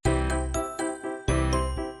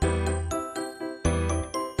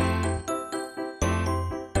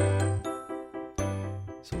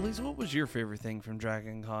Liz, what was your favorite thing from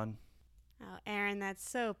Dragon Con? Oh, Aaron, that's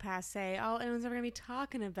so passe. All anyone's ever going to be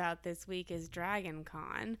talking about this week is Dragon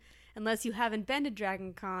Con. Unless you haven't been to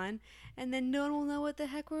Dragon Con, and then no one will know what the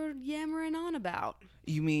heck we're yammering on about.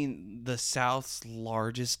 You mean the South's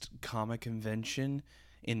largest comic convention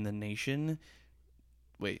in the nation?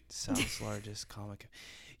 Wait, South's largest comic...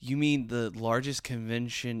 You mean the largest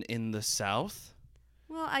convention in the South?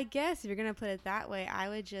 Well, I guess if you're going to put it that way, I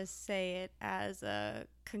would just say it as a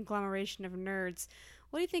conglomeration of nerds.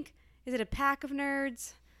 What do you think? Is it a pack of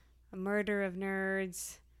nerds? A murder of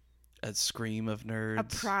nerds? A scream of nerds? A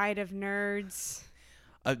pride of nerds?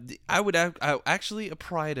 Actually, a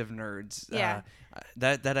pride of nerds. Yeah.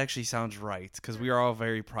 That actually sounds right, because we are all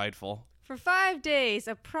very prideful. For 5 days,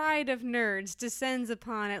 a pride of nerds descends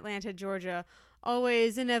upon Atlanta, Georgia,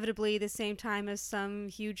 always inevitably the same time as some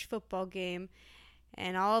huge football game.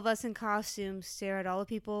 And all of us in costumes stare at all the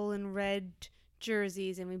people in red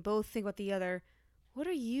jerseys, and we both think about the other. What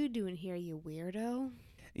are you doing here, you weirdo?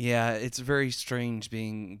 Yeah, it's very strange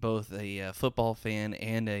being both a football fan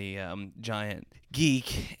and a giant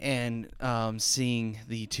geek, and seeing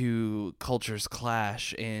the two cultures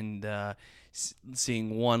clash, and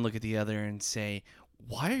seeing one look at the other and say,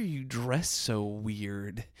 "Why are you dressed so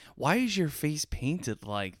weird? Why is your face painted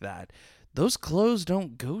like that? Those clothes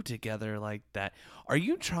don't go together like that. Are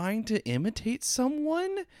you trying to imitate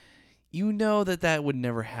someone?" You know that would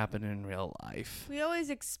never happen in real life. We always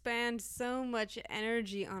expand so much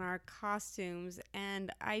energy on our costumes,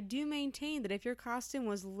 and I do maintain that if your costume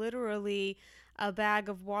was literally a bag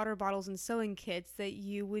of water bottles and sewing kits, that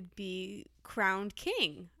you would be crowned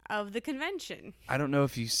king of the convention. I don't know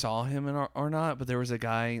if you saw him or not, but there was a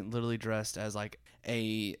guy literally dressed as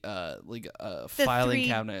a filing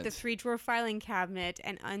cabinet. The 3-drawer filing cabinet,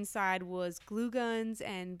 and inside was glue guns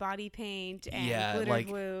and body paint and glitter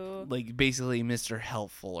glue. Like basically Mr.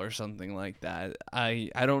 Helpful or something like that. I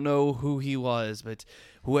don't know who he was, but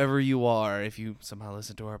whoever you are, if you somehow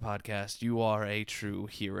listen to our podcast, you are a true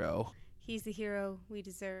hero. He's the hero we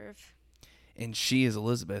deserve. And she is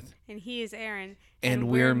Elizabeth. And he is Aaron. And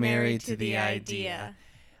we're married to the idea.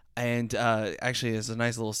 And actually, as a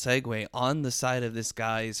nice little segue, on the side of this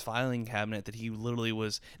guy's filing cabinet that he literally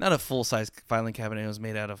was, not a full-size filing cabinet, it was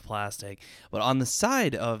made out of plastic, but on the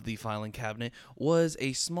side of the filing cabinet was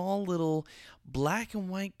a small little black and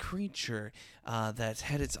white creature that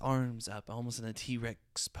had its arms up, almost in a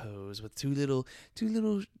T-Rex pose, with two little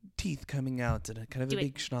teeth coming out and a kind of a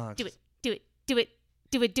big schnoz. Do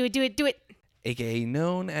it. AKA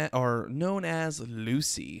known as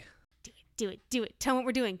Lucy. Do it. Tell them what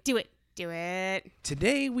we're doing. Do it.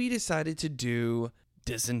 Today we decided to do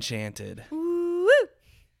Disenchanted. Woo!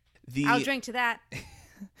 I'll drink to that.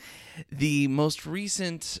 The most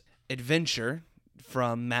recent adventure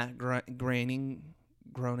from Matt Groening.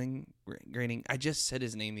 I just said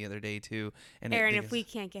his name the other day too. And Aaron, if we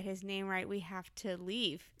can't get his name right, we have to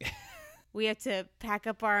leave. We have to pack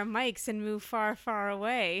up our mics and move far, far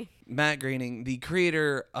away. Matt Groening, the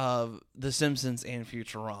creator of The Simpsons and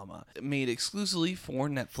Futurama, made exclusively for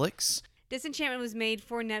Netflix. Disenchantment was made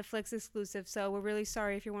for Netflix exclusive, so we're really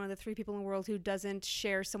sorry if you're one of the 3 people in the world who doesn't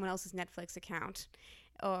share someone else's Netflix account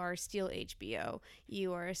or steal HBO.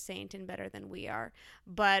 You are a saint and better than we are.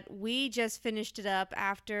 But we just finished it up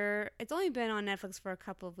after... It's only been on Netflix for a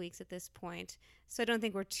couple of weeks at this point, so I don't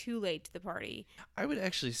think we're too late to the party. I would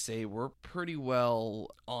actually say we're pretty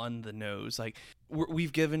well on the nose. Like,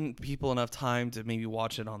 we've given people enough time to maybe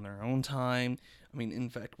watch it on their own time. I mean, in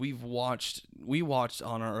fact, we watched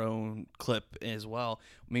on our own clip as well,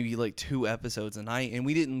 maybe like 2 episodes a night, and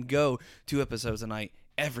we didn't go 2 episodes a night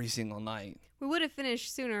every single night. We would have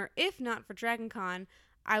finished sooner if not for Dragon Con.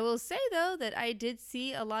 I will say, though, that I did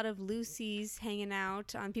see a lot of Lucy's hanging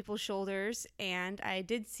out on people's shoulders, and I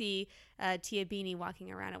did see Tia Beanie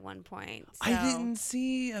walking around at one point. So. I didn't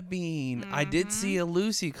see a Bean. I did see a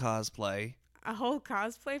Lucy cosplay. A whole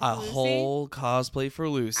cosplay for Lucy? A whole cosplay for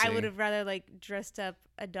Lucy. I would have rather dressed up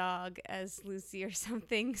a dog as Lucy or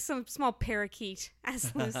something. Some small parakeet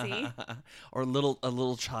as Lucy. Or a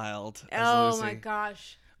little child as Lucy. Oh my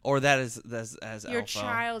gosh. Or that is as your Elfo.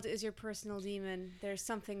 Child is your personal demon. There's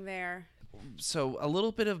something there. So a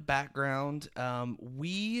little bit of background.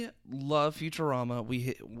 We love Futurama.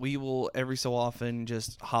 We will every so often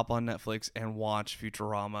just hop on Netflix and watch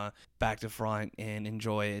Futurama back to front and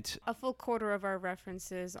enjoy it. A full quarter of our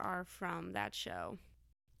references are from that show.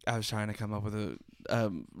 I was trying to come up with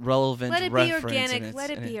a relevant reference. Let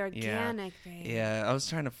it be organic, babe. Yeah, I was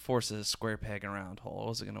trying to force a square peg in a round hole. It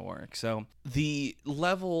wasn't going to work. So the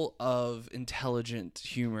level of intelligent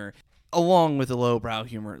humor, along with the lowbrow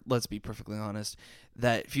humor, let's be perfectly honest,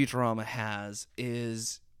 that Futurama has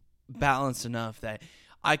is balanced enough that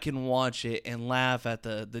I can watch it and laugh at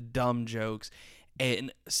the dumb jokes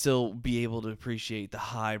and still be able to appreciate the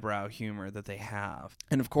highbrow humor that they have.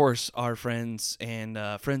 And of course, our friends and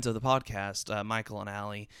friends of the podcast, Michael and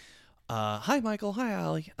Allie. Hi, Michael. Hi,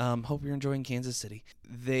 Allie. Hope you're enjoying Kansas City.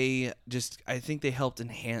 I think they helped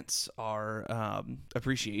enhance our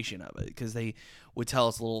appreciation of it because they would tell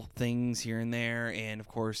us little things here and there. And of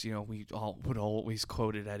course, we all would always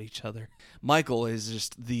quote it at each other. Michael is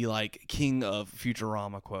just the king of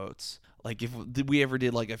Futurama quotes. Like if we ever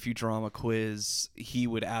did a Futurama quiz, he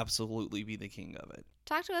would absolutely be the king of it.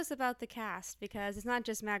 Talk to us about the cast, because it's not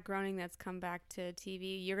just Matt Groening that's come back to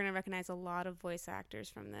TV. You're going to recognize a lot of voice actors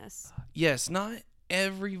from this. Yes, not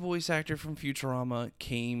every voice actor from Futurama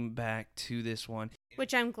came back to this one.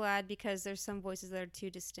 Which I'm glad, because there's some voices that are too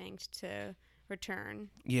distinct to return.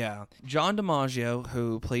 Yeah. John DiMaggio,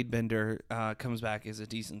 who played Bender, comes back as a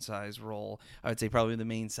decent-sized role. I would say probably the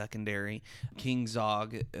main secondary. King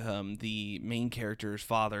Zog, the main character's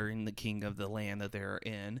father and the king of the land that they're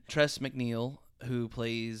in. Tress MacNeille, who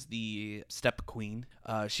plays the Step Queen.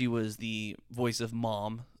 She was the voice of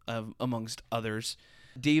Mom, amongst others.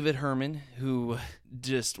 David Herman, who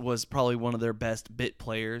just was probably one of their best bit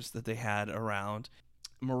players that they had around.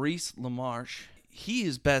 Maurice LaMarche, he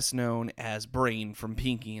is best known as Brain from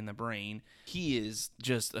Pinky and the Brain. He is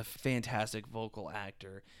just a fantastic vocal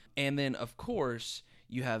actor. And then, of course,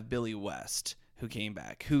 you have Billy West, who came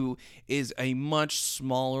back, who is a much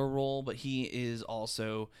smaller role, but he is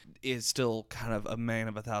still kind of a man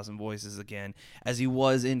of 1,000 voices again, as he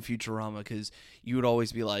was in Futurama, because you would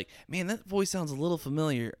always be like, man, that voice sounds a little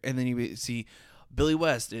familiar, and then you would see Billy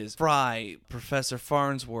West is Fry, Professor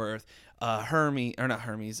Farnsworth, Zoidberg,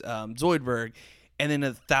 and then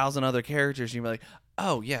 1,000 other characters, and you'd be like,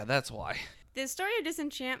 oh yeah, that's why. The story of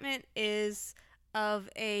Disenchantment is of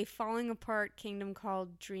a falling apart kingdom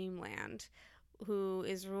called Dreamland, who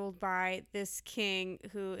is ruled by this king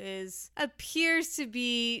who appears to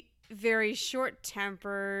be very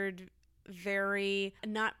short-tempered, very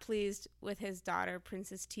not pleased with his daughter,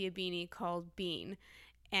 Princess Tiabini, called Bean.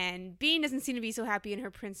 And Bean doesn't seem to be so happy in her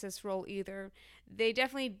princess role either. They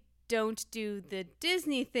definitely don't do the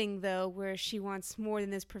Disney thing, though, where she wants more than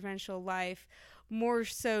this provincial life. More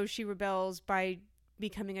so, she rebels by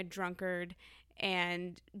becoming a drunkard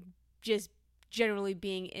and just generally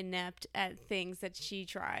being inept at things that she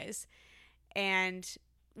tries. And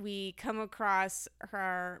we come across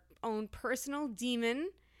her own personal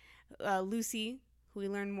demon, Lucy, who we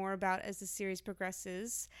learn more about as the series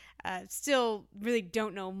progresses. Still really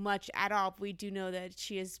don't know much at all, but we do know that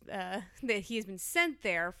he has been sent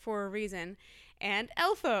there for a reason. And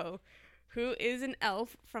Elfo, who is an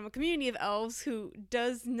elf from a community of elves who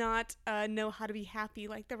does not know how to be happy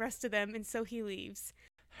like the rest of them, and so he leaves.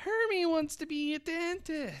 Hermie wants to be a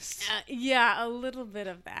dentist. Yeah, a little bit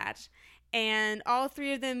of that. And all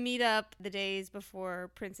three of them meet up the days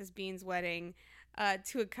before Princess Bean's wedding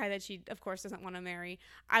to a guy that she, of course, doesn't want to marry.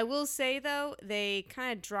 I will say, though, they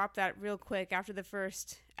kind of drop that real quick after the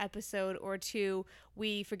first episode or two.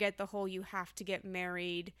 We forget the whole you have to get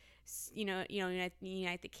married,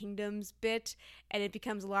 unite the kingdoms bit, and it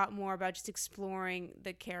becomes a lot more about just exploring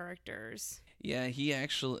the characters. Yeah,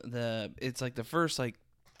 it's like the first, I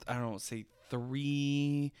don't know, say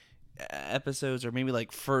 3 episodes, or maybe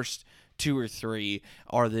first 2 or 3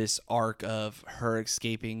 are this arc of her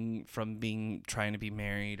escaping from trying to be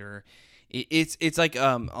married, or it's like a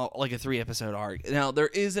 3-episode arc. Now there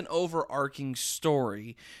is an overarching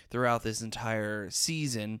story throughout this entire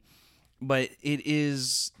season, but it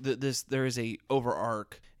is there is a over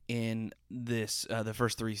arc in this the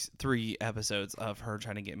first three episodes of her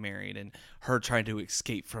trying to get married and her trying to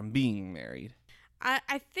escape from being married.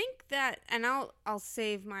 I think that, and I'll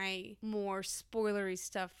save my more spoilery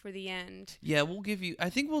stuff for the end. Yeah,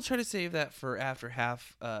 I think we'll try to save that for after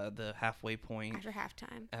the halfway point. After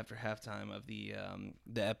halftime. After halftime of the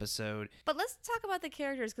episode. But let's talk about the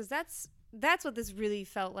characters, because that's what this really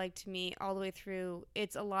felt like to me all the way through.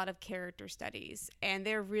 It's a lot of character studies, and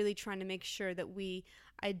they're really trying to make sure that we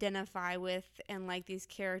identify with and like these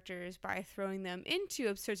characters by throwing them into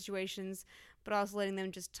absurd situations, but also letting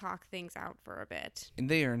them just talk things out for a bit.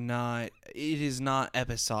 And it is not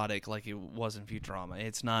episodic like it was in Futurama.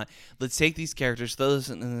 It's not, let's take these characters, throw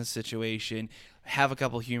this in this situation, have a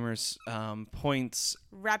couple humorous points.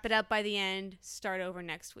 Wrap it up by the end, start over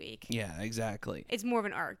next week. Yeah, exactly. It's more of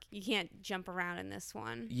an arc. You can't jump around in this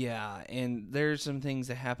one. Yeah, and there's some things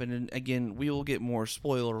that happen, and again, we will get more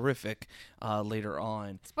spoilerific later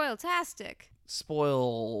on. Spoiltastic.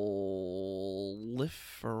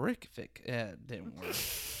 Spoilerific. Didn't work.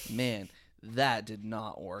 Man, That did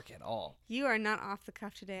not work at all. You are not off the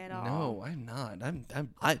cuff today at all. No, I'm not.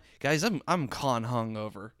 I'm con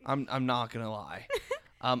hungover. I'm not gonna lie.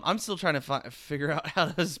 I'm still trying to figure out how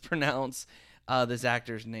to pronounce this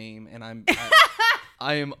actor's name, and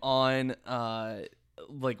I am on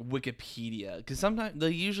like Wikipedia, because sometimes they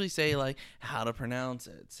usually say like how to pronounce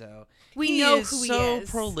it. So we know who he so is.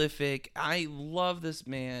 prolific. I love this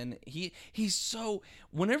man. He's so,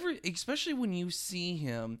 whenever, especially when you see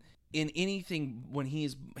him in anything when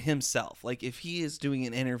he's himself, like if he is doing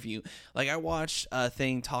an interview, like I watched a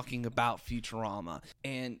thing talking about Futurama,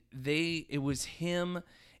 and it was him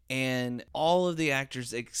and all of the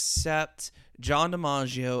actors except John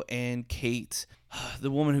DiMaggio and Kate,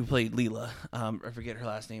 the woman who played Leela. I forget her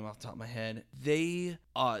last name off the top of my head. They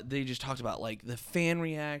just talked about like the fan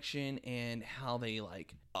reaction and how they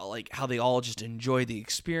how they all just enjoy the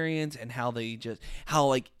experience, and how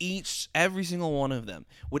every single one of them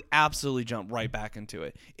would absolutely jump right back into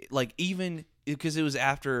it. Like, even because it was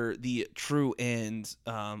after the true end,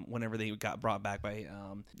 whenever they got brought back by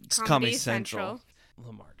Comedy Central.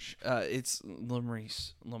 LaMarche. It's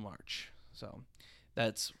Maurice LaMarche. So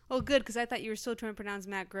that's... Oh, good, because I thought you were still trying to pronounce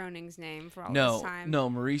Matt Groening's name for all this time. No,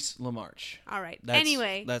 Maurice LaMarche. All right.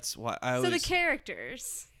 Anyway. That's why I always... So the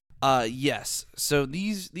characters... Yes. So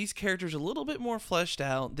these characters are a little bit more fleshed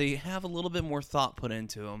out. They have a little bit more thought put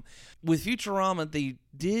into them. With Futurama, they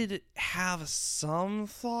did have some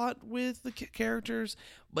thought with the characters,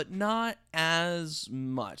 but not as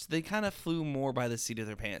much. They kind of flew more by the seat of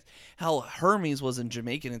their pants. Hell, Hermes wasn't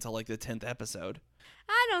Jamaican until like the 10th episode.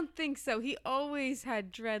 I don't think so. He always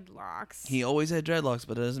had dreadlocks. He always had dreadlocks,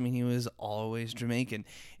 but it doesn't mean he was always Jamaican.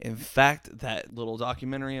 In fact, that little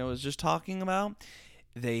documentary I was just talking about,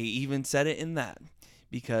 they even said it in that,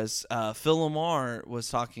 because Phil Lamar was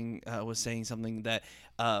saying something that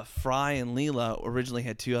Fry and Leela originally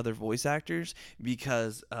had two other voice actors,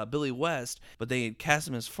 because Billy West, but they had cast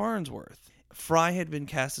him as Farnsworth. Fry had been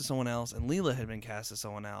cast as someone else, and Leela had been cast as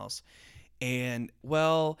someone else. And,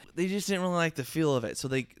 well, they just didn't really like the feel of it. So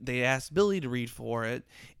they asked Billy to read for it,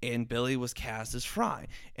 and Billy was cast as Fry.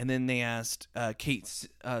 And then they asked Kate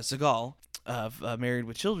Segal of Married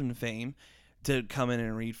with Children fame to come in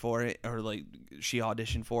and read for it, or like she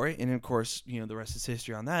auditioned for it. And of course, the rest is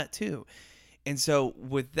history on that too. And so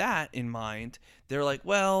with that in mind, they're like,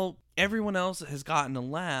 well, everyone else has gotten a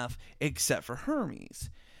laugh except for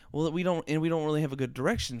Hermes. Well, we don't really have a good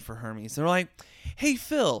direction for Hermes. They're like, hey,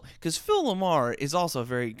 Phil, because Phil Lamar is also a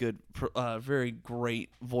very good, very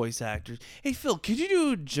great voice actor. Hey, Phil, could you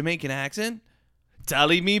do a Jamaican accent?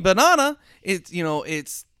 Tally me banana. He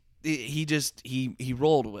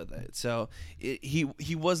rolled with it. So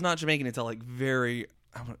he was not Jamaican until I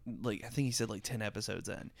think he said like 10 episodes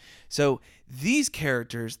in. So these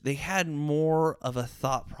characters, they had more of a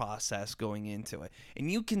thought process going into it.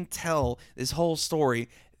 And you can tell this whole story,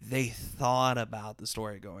 they thought about the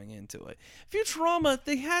story going into it. Futurama,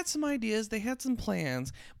 they had some ideas, they had some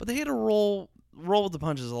plans, but they had to roll with the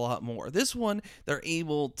punches a lot more. This one, they're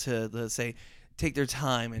able to, let's say, take their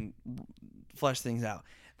time and flesh things out.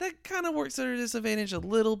 That kind of works at their disadvantage a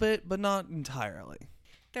little bit, but not entirely.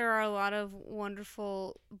 There are a lot of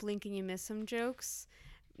wonderful blink and you miss them jokes,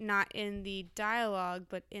 not in the dialogue,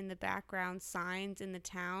 but in the background signs in the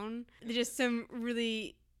town. Just some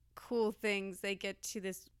really cool things. They get to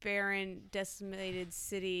this barren, decimated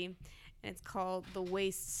city, and it's called the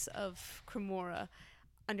Wastes of Cremora,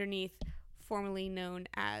 underneath formerly known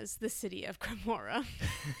as the city of Cremora.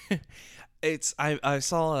 I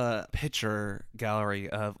saw a picture gallery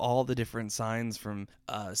of all the different signs from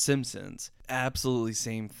Simpsons. Absolutely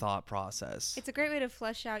same thought process. It's a great way to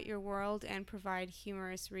flesh out your world and provide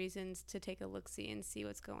humorous reasons to take a look-see and see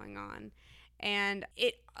what's going on. And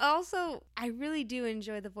it also, I really do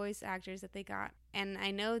enjoy the voice actors that they got. And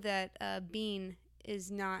I know that Bean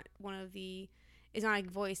is not a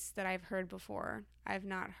voice that I've heard before. I've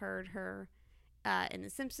not heard her in The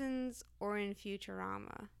Simpsons or in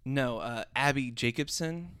Futurama. No, Abby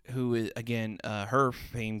Jacobson, who is, again, her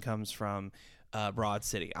fame comes from Broad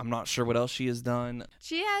City. I'm not sure what else she has done.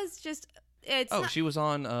 She has just... she was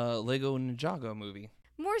on Lego Ninjago movie.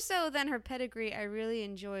 More so than her pedigree, I really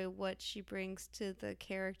enjoy what she brings to the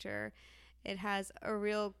character. It has a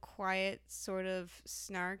real quiet sort of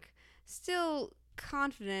snark. Still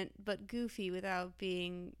confident, but goofy without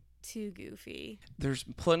being too goofy. There's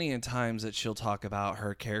plenty of times that she'll talk about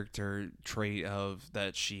her character trait of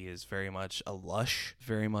that she is very much a lush,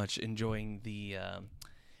 very much enjoying the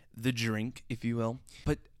drink, if you will.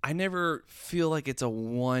 But I never feel like it's a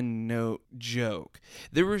one-note joke.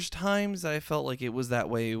 There was times that I felt like it was that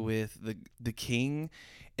way with the king,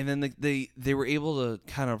 and then they were able to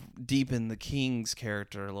kind of deepen the king's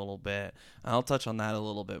character a little bit. I'll touch on that a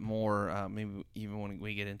little bit more, maybe even when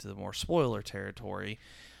we get into the more spoiler territory.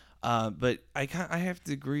 But I have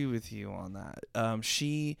to agree with you on that.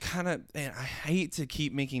 She kind of, and I hate to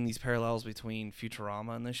keep making these parallels between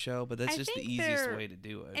Futurama and this show, but that's just the easiest way to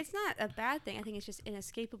do it. It's not a bad thing. I think it's just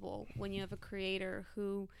inescapable when you have a creator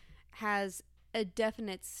who has a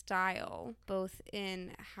definite style, both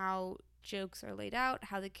in how jokes are laid out,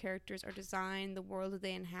 how the characters are designed, the world that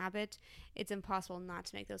they inhabit. It's impossible not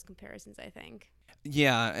to make those comparisons, I think.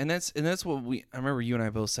 Yeah, and that's what I remember you and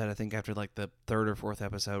I both said, I think after like the third or fourth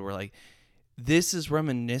episode, we're like, this is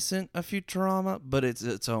reminiscent of Futurama, but it's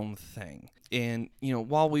its own thing. And, you know,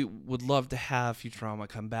 while we would love to have Futurama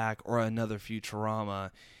come back or another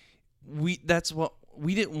Futurama, we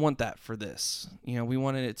didn't want that for this. You know, we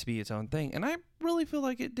wanted it to be its own thing, and I really feel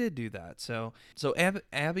like it did do that. So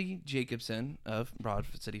Abby Jacobson of Broad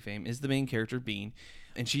City fame is the main character, Bean,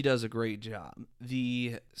 and she does a great job.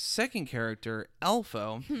 The second character,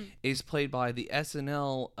 Elfo, is played by the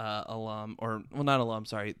SNL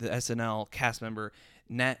the SNL cast member,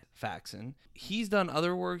 Nat Faxon. He's done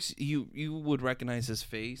other works. You would recognize his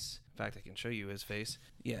face. In fact, I can show you his face.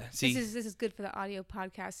 Yeah, see, this is good for the audio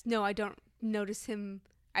podcast. No, I don't notice him.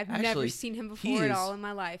 I've never seen him before at all in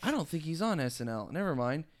my life. I don't think he's on SNL. Never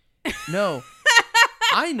mind. No,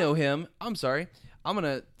 I know him. I'm sorry. I'm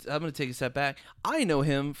gonna take a step back. I know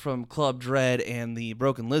him from Club Dread and the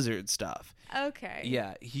Broken Lizard stuff. Okay.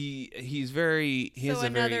 Yeah, he's very. He has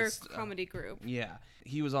another comedy group. Yeah,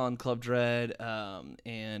 he was on Club Dread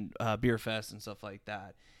and Beer Fest and stuff like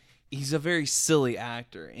that. He's a very silly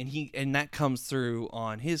actor, and that comes through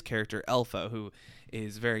on his character Elfo, who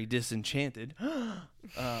is very disenchanted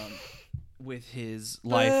with his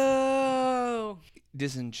life. Oh.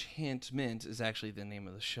 Disenchantment is actually the name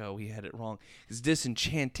of the show. He had it wrong. Because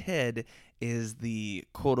Disenchanted is the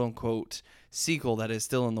quote-unquote sequel that is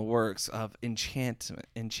still in the works of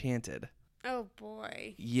Enchanted. Oh,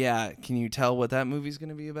 boy. Yeah. Can you tell what that movie's going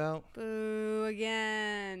to be about? Boo,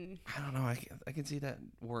 again. I don't know. I can see that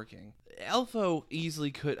working. Elfo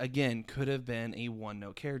easily could have been a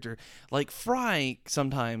one-note character. Like Fry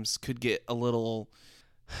sometimes could get a little,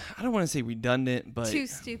 I don't want to say redundant, but too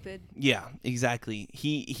stupid. Yeah, exactly.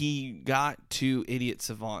 He got too idiot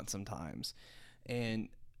savant sometimes. And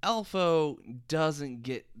Elfo doesn't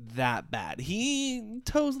get that bad. He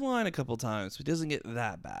toes the line a couple times, but doesn't get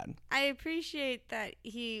that bad. I appreciate that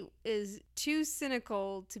he is too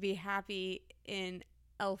cynical to be happy in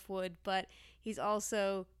Elfwood, but he's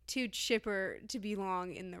also too chipper to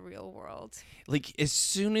belong in the real world. Like, as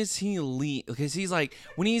soon as he leaves, because he's like,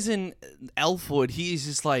 when he's in Elfwood, he's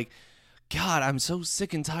just like, God, I'm so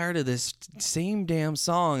sick and tired of this same damn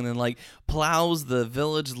song, and then like plows the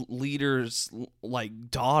village leader's like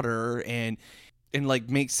daughter and like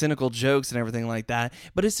makes cynical jokes and everything like that.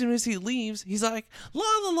 But as soon as he leaves, he's like, la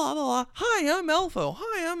la la la la, hi, I'm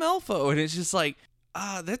Elfo, and it's just like,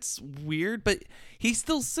 that's weird. But he's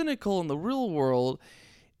still cynical in the real world,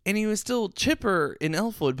 and he was still chipper in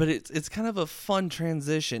Elfwood. But it's kind of a fun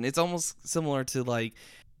transition. It's almost similar to like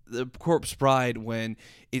the Corpse Bride, when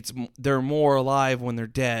they're more alive when they're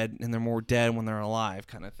dead, and they're more dead when they're alive,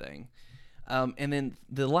 kind of thing. And then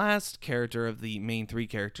the last character of the main three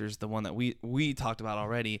characters, the one that we talked about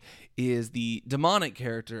already, is the demonic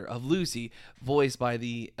character of Lucy, voiced by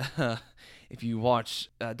the if you watch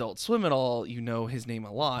Adult Swim at all, you know his name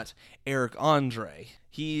a lot, Eric Andre.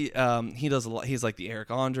 He does a lot. He's like the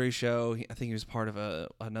Eric Andre show. I think he was part of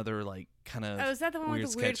another like kind of. Oh, is that the one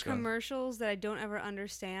with the weird show. Commercials that I don't ever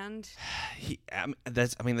understand?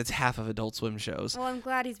 That's half of Adult Swim shows. Well, I'm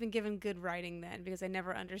glad he's been given good writing then, because I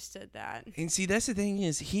never understood that. And see, that's the thing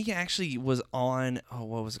is, he actually was on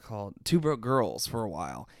what was it called, Two Broke Girls for a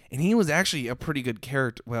while, and he was actually a pretty good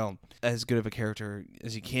character. Well, as good of a character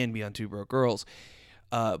as you can be on Two Broke Girls.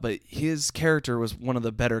 But his character was one of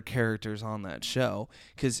the better characters on that show,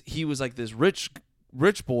 because he was like this rich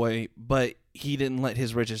boy, but he didn't let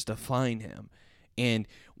his riches define him. And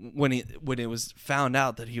when it was found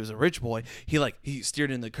out that he was a rich boy, he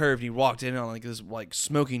steered in the curve, and he walked in on like this like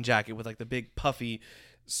smoking jacket with like the big puffy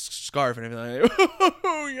scarf and everything.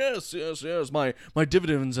 Oh yes, my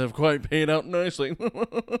dividends have quite paid out nicely.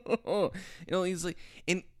 He's like,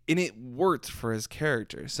 and it worked for his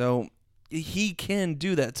character. So he can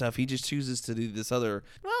do that stuff. He just chooses to do this other.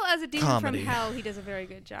 Well, as a demon comedy from hell, he does a very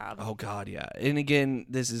good job. Oh God, yeah. And again,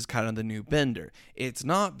 this is kind of the new Bender. It's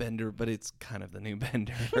not Bender, but it's kind of the new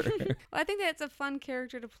Bender. Well, I think that's a fun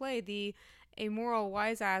character to play. The a moral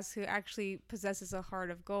wise ass who actually possesses a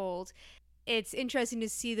heart of gold. It's interesting to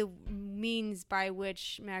see the means by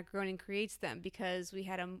which Matt Groening creates them, because we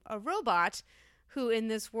had a robot who in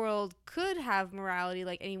this world could have morality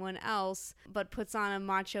like anyone else, but puts on a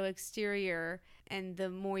macho exterior, and the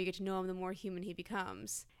more you get to know him, the more human he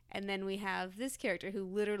becomes. And then we have this character who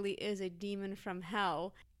literally is a demon from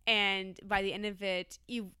hell, and by the end of it,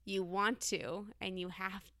 you want to, and you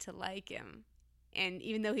have to like him. And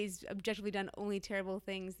even though he's objectively done only terrible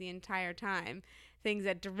things the entire time, things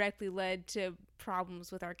that directly led to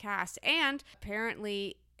problems with our cast, and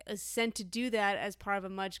apparently is sent to do that as part of a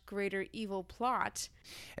much greater evil plot.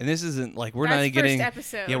 And this isn't like we're not getting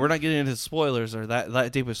into spoilers or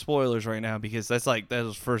that deep of spoilers right now, because that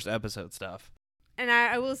was first episode stuff. And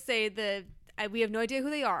I will say that we have no idea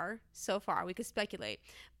who they are so far. We could speculate.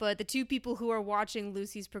 But the two people who are watching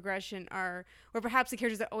Lucy's progression were perhaps the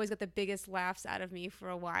characters that always got the biggest laughs out of me for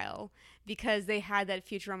a while, because they had that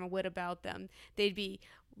Futurama wit about them. They'd be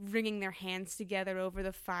wringing their hands together over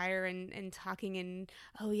the fire and talking in,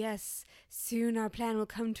 oh yes, soon our plan will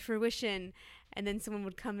come to fruition. And then someone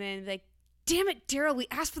would come in and be like, damn it, Daryl, we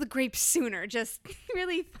asked for the grapes sooner. Just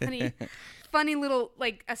really funny little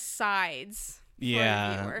like asides.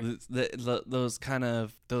 Yeah, those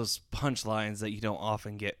punchlines that you don't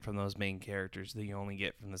often get from those main characters, that you only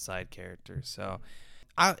get from the side characters. So,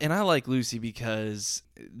 I like Lucy because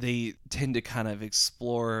they tend to kind of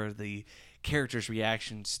explore the character's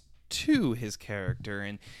reactions to his character,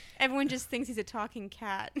 and everyone just thinks he's a talking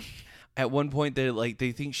cat. At one point,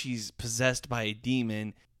 they think she's possessed by a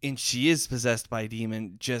demon, and she is possessed by a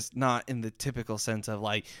demon, just not in the typical sense of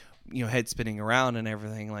like, head spinning around and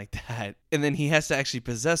everything like that. And then he has to actually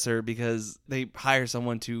possess her because they hire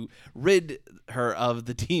someone to rid her of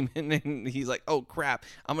the demon. And he's like, oh crap,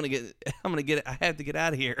 I have to get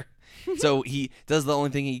out of here. So he does the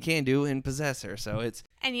only thing he can do and possess her.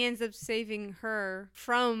 And he ends up saving her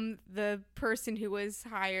from the person who was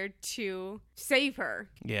hired to save her.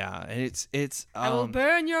 Yeah. And it's, I will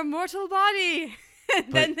burn your mortal body.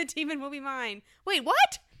 And then the demon will be mine. Wait,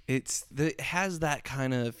 what? It has that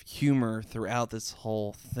kind of humor throughout this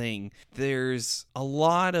whole thing. There's a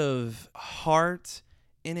lot of heart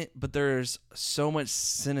in it, but there's so much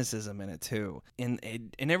cynicism in it too. And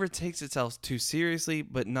it never takes itself too seriously,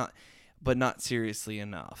 but not seriously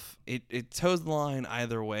enough. It toes the line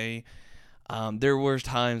either way. There were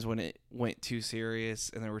times when it went too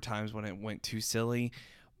serious, and there were times when it went too silly,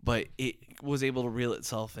 but it was able to reel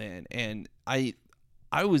itself in, and I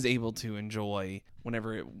was able to enjoy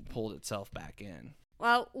whenever it pulled itself back in.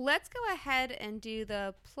 Well, let's go ahead and do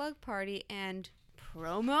the plug party and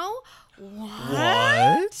promo.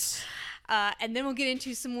 What? And then we'll get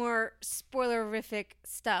into some more spoilerific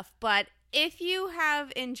stuff. But if you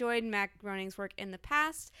have enjoyed Matt Groening's work in the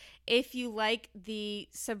past, if you like the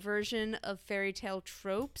subversion of fairy tale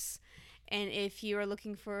tropes, and if you are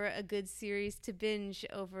looking for a good series to binge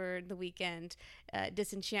over the weekend,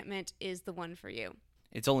 Disenchantment is the one for you.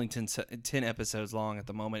 It's only 10 episodes long at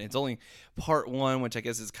the moment. It's only part 1, which I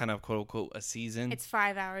guess is kind of quote-unquote a season. It's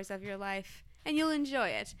 5 hours of your life, and you'll enjoy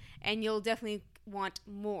it. And you'll definitely want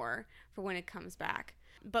more for when it comes back.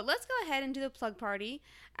 But let's go ahead and do the plug party.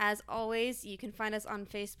 As always, you can find us on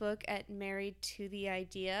Facebook at Married to the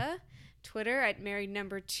Idea, Twitter at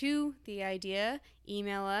married2theidea,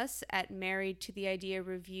 email us at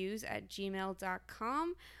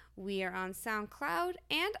marriedtotheideareviews@gmail.com. We are on SoundCloud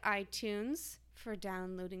and iTunes for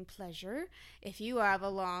downloading pleasure. If you have a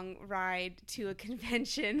long ride to a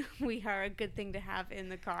convention, we are a good thing to have in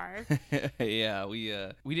the car. Yeah, we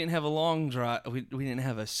didn't have a long drive. We didn't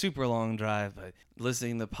have a super long drive, but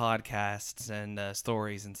listening to podcasts and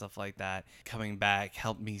stories and stuff like that, coming back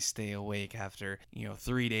helped me stay awake after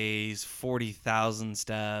 3 days, 40,000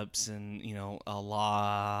 steps, and a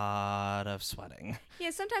lot of sweating. Yeah,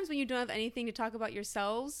 sometimes when you don't have anything to talk about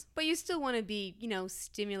yourselves, but you still want to be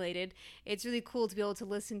stimulated, it's really cool to be able to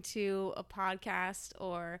listen to a podcast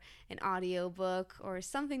or an audiobook or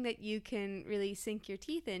something that you can really sink your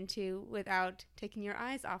teeth into without taking your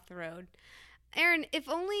eyes off the road. Aaron, if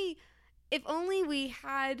only we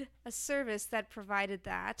had a service that provided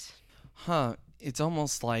that. It's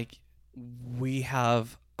almost like we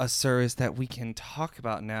have a service that we can talk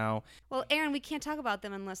about now. Well, Aaron, we can't talk about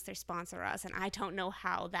them unless they sponsor us, and I don't know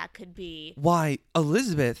how that could be. Why,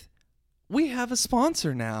 Elizabeth, we have a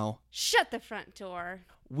sponsor now. Shut the front door.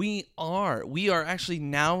 We are actually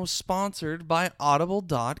now sponsored by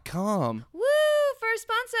Audible.com. Woo! First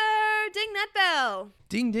sponsor! Ding that bell!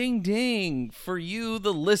 Ding, ding, ding. For you,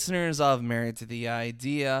 the listeners of Married to the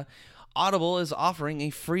Idea, Audible is offering a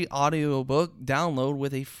free audiobook download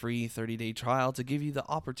with a free 30-day trial to give you the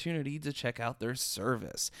opportunity to check out their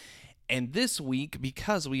service. And this week,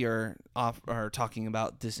 because we are talking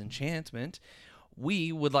about Disenchantment,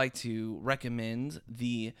 we would like to recommend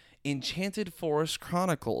the Enchanted Forest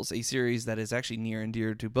Chronicles, a series that is actually near and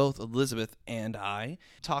dear to both Elizabeth and I,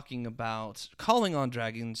 talking about calling on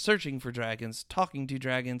dragons, searching for dragons, talking to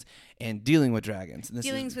dragons, and dealing with dragons.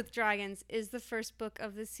 Dealings with Dragons is the first book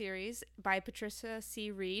of the series by Patricia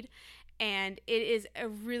C. Reed, and it is a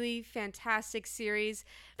really fantastic series,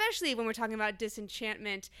 especially when we're talking about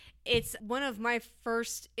Disenchantment. It's one of my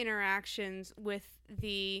first interactions with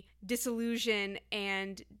the disillusion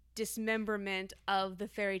and dismemberment of the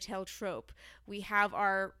fairy tale trope. We have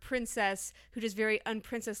our princess who does very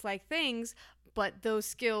unprincess-like things, but those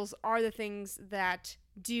skills are the things that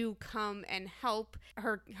do come and help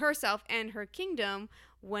herself and her kingdom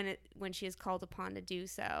when she is called upon to do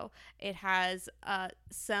so. It has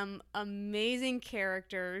some amazing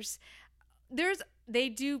characters. They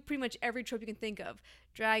do pretty much every trope you can think of: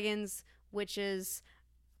 dragons, witches,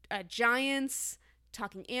 giants,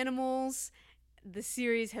 talking animals. The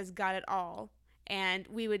series has got it all, and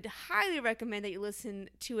we would highly recommend that you listen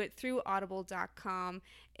to it through audible.com.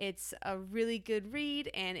 It's a really good read,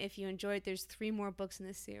 and if you enjoy it, there's 3 more books in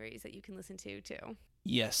this series that you can listen to too.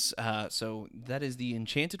 Yes, so that is the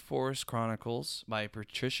Enchanted Forest Chronicles by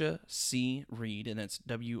Patricia C. Reed, and that's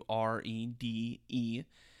W-R-E-D-E.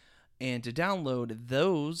 And to download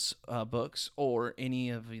those books or any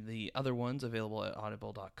of the other ones available at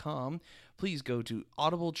audible.com, please go to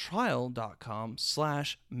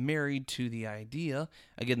audibletrial.com/marriedtotheidea.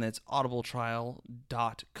 Again, that's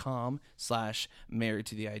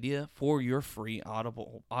audibletrial.com/marriedtotheidea for your free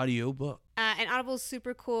Audible audiobook. And Audible's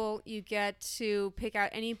super cool. You get to pick out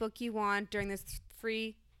any book you want during this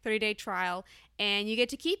free 30-day trial, and you get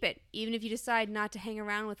to keep it. Even if you decide not to hang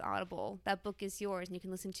around with Audible, that book is yours, and you can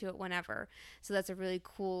listen to it whenever. So that's a really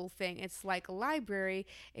cool thing. It's like a library,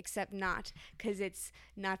 except not, because it's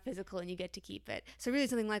not physical, and you get to keep it. So really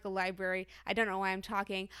something like a library. I don't know why I'm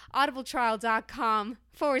talking.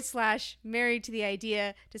 audibletrial.com/married to the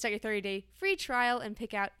idea to start your 30-day free trial and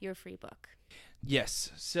pick out your free book.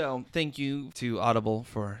 Yes, so thank you to Audible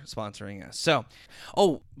for sponsoring us. So,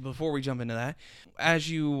 before we jump into that, as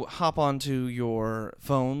you hop onto your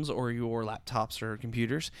phones or your laptops or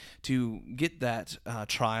computers to get that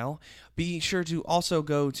trial, be sure to also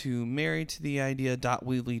go to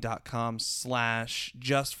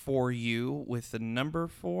marriedtotheidea.weebly.com/just4you with the number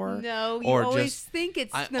 4. No, you always think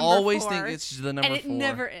it's number 4. I always think it's the number 4. And it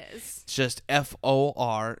never is. It's just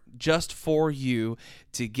FOR, just for you,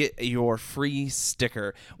 to get your free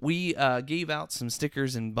sticker. We gave out some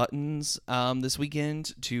stickers and buttons this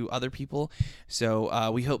weekend to other people,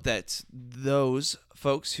 so we hope that those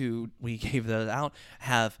folks who we gave those out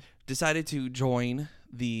have decided to join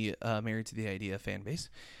the Married to the Idea fan base,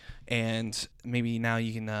 and maybe now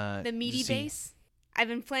you can the meaty base. I've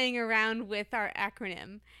been playing around with our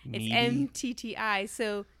acronym. It's Meaty? MTTI,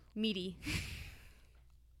 so meaty.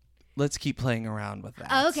 Let's keep playing around with that.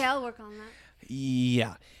 Oh, okay, I'll work on that.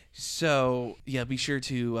 Yeah. So, yeah, be sure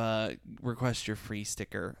to request your free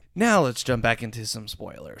sticker. Now let's jump back into some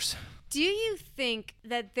spoilers. Do you think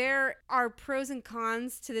that there are pros and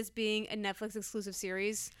cons to this being a Netflix exclusive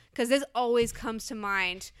series? Because this always comes to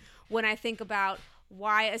mind when I think about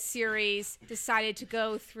why a series decided to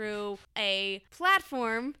go through a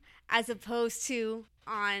platform as opposed to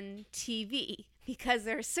on TV. Because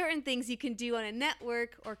there are certain things you can do on a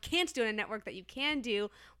network or can't do on a network that you can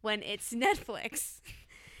do when it's Netflix.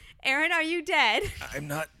 Aaron, are you dead? I'm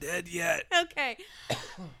not dead yet. Okay.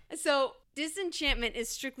 So Disenchantment is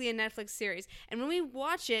strictly a Netflix series. And when we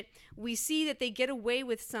watch it, we see that they get away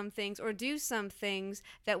with some things or do some things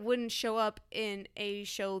that wouldn't show up in a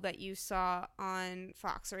show that you saw on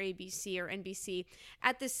Fox or ABC or NBC.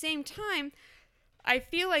 At the same time, I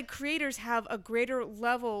feel like creators have a greater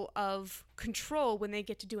level of control when they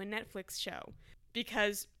get to do a Netflix show,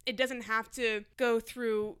 because it doesn't have to go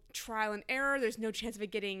through trial and error. There's no chance of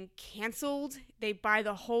it getting canceled. They buy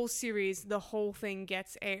the whole series, the whole thing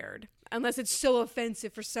gets aired. Unless it's so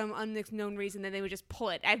offensive for some unknown reason that they would just pull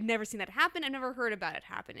it. I've never seen that happen. I've never heard about it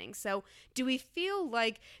happening. So do we feel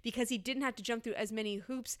like because he didn't have to jump through as many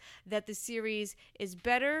hoops that the series is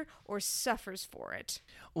better or suffers for it?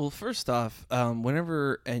 Well, first off,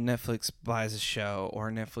 whenever a Netflix buys a show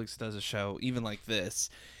or Netflix does a show, even like this,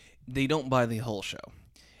 they don't buy the whole show.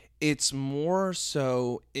 It's more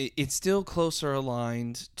so, it's still closer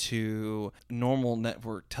aligned to normal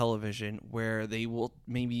network television, where they will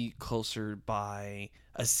maybe closer by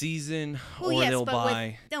a season, Well, or yes, they'll but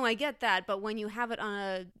buy. no, I get that. But when you have it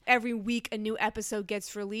on every week a new episode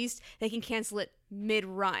gets released, they can cancel it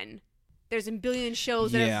mid-run. There's a billion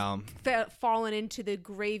shows that have fallen into the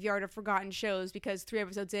graveyard of forgotten shows because 3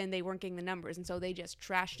 episodes in, they weren't getting the numbers, and so they just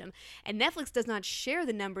trashed them. And Netflix does not share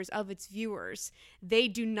the numbers of its viewers. They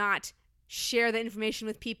do not share the information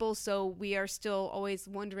with people, so we are still always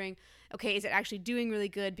wondering, okay, is it actually doing really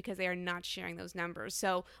good, because they are not sharing those numbers.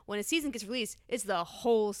 So when a season gets released, it's the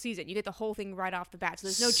whole season. You get the whole thing right off the bat, so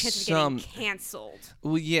there's no chance of it getting canceled.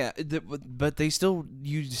 Well, yeah, but you still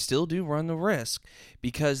do run the risk,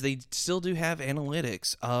 because they still do have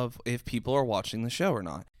analytics of if people are watching the show or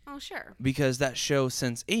not. Oh, sure. Because that show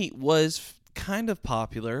Sense8 was kind of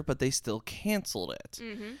popular, but they still canceled it.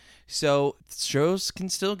 Mm-hmm. So shows can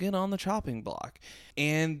still get on the chopping block.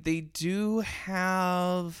 And they do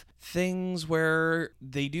have things where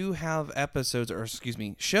they do have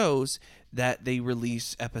shows that they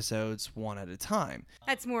release episodes one at a time.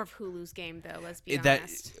 That's more of Hulu's game, though, let's be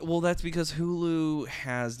honest. Well, that's because Hulu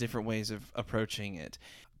has different ways of approaching it.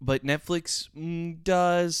 But Netflix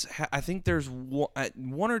does, I think there's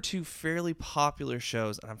one or two fairly popular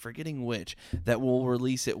shows, and I'm forgetting which, that will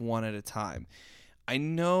release it one at a time. I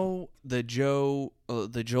know the Joel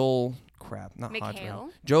McHale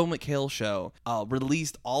show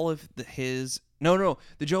released all of that's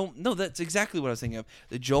exactly what I was thinking of.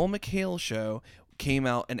 The Joel McHale show came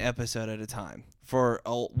out an episode at a time for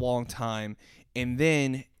a long time, and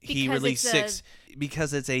then he released 6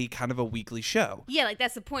 because it's a kind of a weekly show. Yeah, like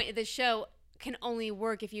that's the point. The show can only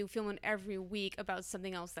work if you film it every week about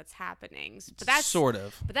something else that's happening. But that's sort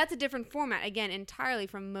of. But that's a different format, again, entirely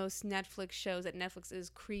from most Netflix shows that Netflix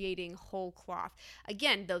is creating whole cloth.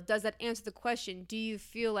 Again, though, does that answer the question? Do you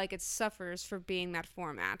feel like it suffers for being that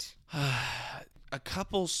format? A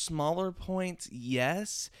couple smaller points,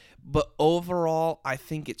 yes, but overall, I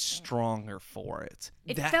think it's stronger for it.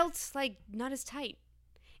 It felt like not as tight.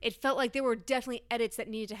 It felt like there were definitely edits that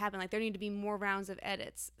needed to happen. Like there needed to be more rounds of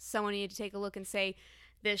edits. Someone needed to take a look and say,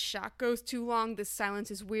 this shot goes too long. This silence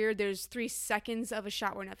is weird. There's 3 seconds of a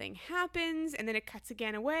shot where nothing happens, and then it cuts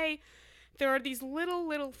again away. There are these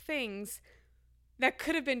little things that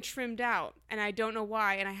could have been trimmed out, and I don't know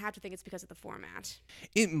why, and I have to think it's because of the format.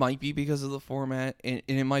 It might be because of the format, and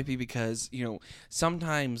it might be because,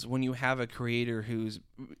 sometimes when you have a creator who's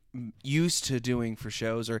used to doing for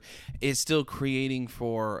shows, or is still creating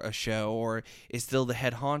for a show, or is still the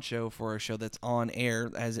head honcho for a show that's on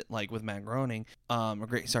air, as it like with Matt Groening,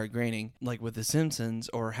 Groening, like with The Simpsons,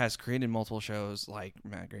 or has created multiple shows like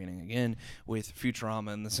Matt Groening again with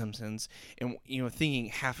Futurama and The Simpsons, and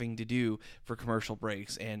having to do for commercial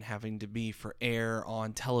breaks and having to be for air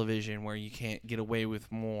on television where you can't get away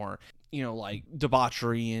with more, like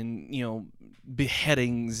debauchery and,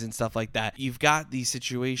 beheadings and stuff like that. You've got these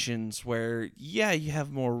situations where, yeah, you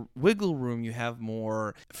have more wiggle room, you have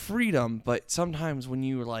more freedom, but sometimes when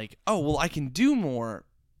you're like, oh, well, I can do more,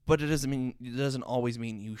 but it doesn't always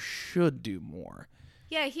mean you should do more.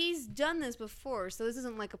 Yeah, he's done this before, so this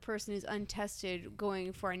isn't like a person who's untested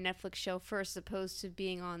going for a Netflix show first opposed to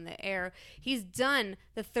being on the air. He's done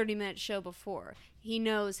the 30-minute show before. He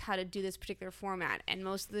knows how to do this particular format, and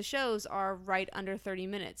most of the shows are right under 30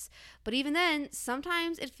 minutes. But even then,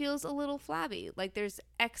 sometimes it feels a little flabby, like there's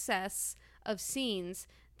excess of scenes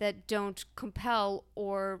that don't compel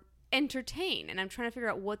or entertain, and I'm trying to figure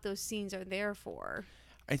out what those scenes are there for.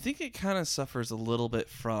 I think it kind of suffers a little bit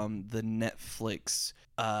from the Netflix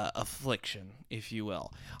affliction, if you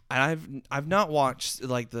will. And I've not watched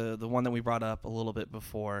like the one that we brought up a little bit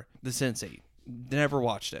before, the Sense8. Never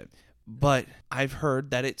watched it, but I've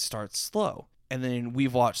heard that it starts slow. And then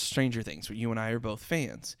we've watched Stranger Things, where you and I are both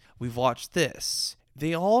fans. We've watched this.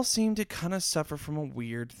 They all seem to kind of suffer from a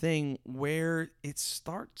weird thing where it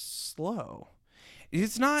starts slow.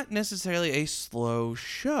 It's not necessarily a slow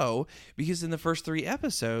show, because in the first 3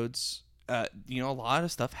 episodes, a lot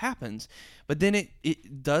of stuff happens. But then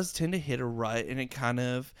it does tend to hit a rut, and it kind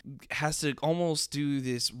of has to almost do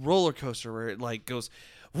this roller coaster where it like goes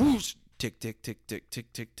whoosh, tick, tick, tick, tick,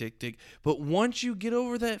 tick, tick, tick, tick. But once you get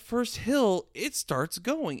over that first hill, it starts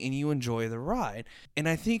going and you enjoy the ride. And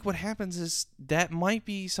I think what happens is that might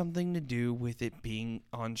be something to do with it being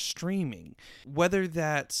on streaming. Whether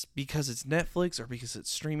that's because it's Netflix or because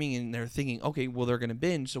it's streaming and they're thinking, okay, well, they're going to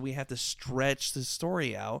binge, so we have to stretch the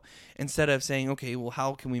story out instead of saying, okay, well,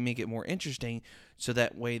 how can we make it more interesting so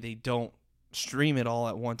that way they don't stream it all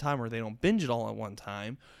at one time or they don't binge it all at one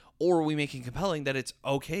time. or we make it compelling that it's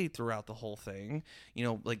okay throughout the whole thing,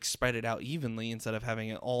 like spread it out evenly instead of having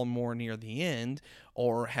it all more near the end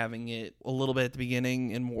or having it a little bit at the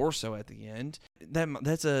beginning and more so at the end.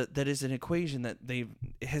 That is an equation that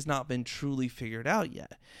has not been truly figured out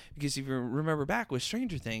yet. Because if you remember back with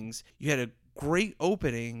Stranger Things, you had a great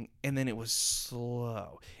opening and then it was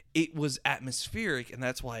slow. It was atmospheric and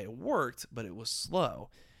that's why it worked, but it was slow.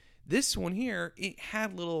 This one here, it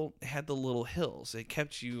had the little hills. It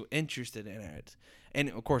kept you interested in it. And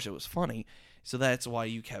of course it was funny, so that's why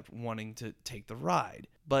you kept wanting to take the ride.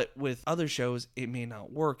 But with other shows, it may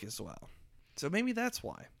not work as well. So maybe that's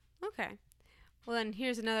why. Okay. Well, then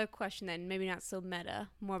here's another question then, maybe not so meta,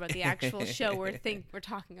 more about the actual show we're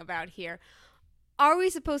talking about here. Are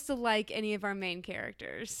we supposed to like any of our main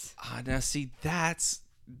characters? Now see,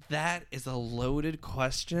 that is a loaded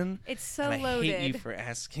question. It's so and loaded. I hate you for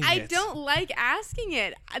asking it. I don't like asking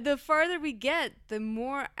it. The farther we get, the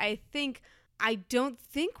more I don't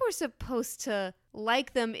think we're supposed to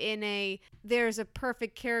like them there's a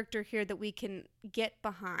perfect character here that we can get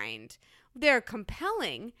behind. They're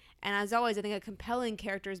compelling, and as always, I think a compelling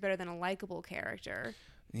character is better than a likable character.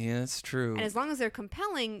 Yeah, that's true. And as long as they're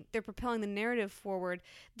compelling, they're propelling the narrative forward.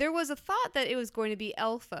 There was a thought that it was going to be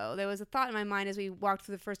Elfo. There was a thought in my mind as we walked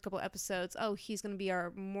through the first couple episodes, he's going to be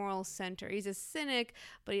our moral center. He's a cynic,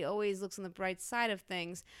 but he always looks on the bright side of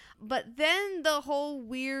things. But then the whole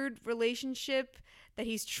weird relationship that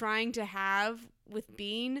he's trying to have with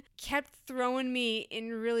Bean kept throwing me in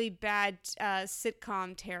really bad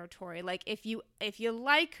sitcom territory. Like, if you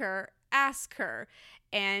like her, ask her.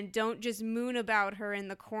 And don't just moon about her in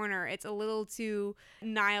the corner. It's a little too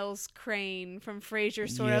Niles Crane from Frasier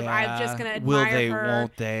sort of. I'm just going to admire will they, her.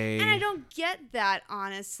 Won't they? And I don't get that,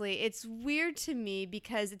 honestly. It's weird to me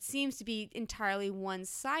because it seems to be entirely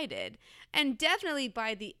one-sided. And definitely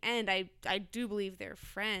by the end, I do believe they're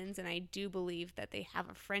friends. And I do believe that they have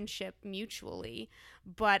a friendship mutually.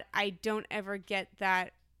 But I don't ever get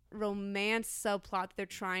that romance subplot that they're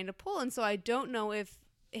trying to pull. And so I don't know if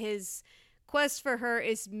his quest for her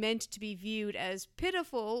is meant to be viewed as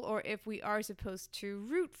pitiful or if we are supposed to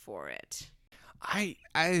root for it.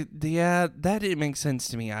 That didn't make sense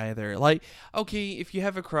to me either. Like, okay, if you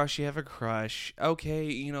have a crush, you have a crush. Okay,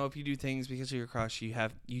 if you do things because of your crush,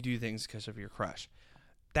 you do things because of your crush.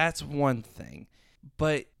 That's one thing.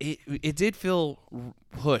 But it did feel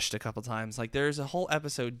pushed a couple times. Like, there's a whole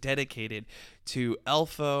episode dedicated to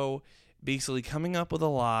Elfo basically coming up with a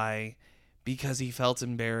lie because he felt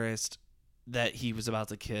embarrassed that he was about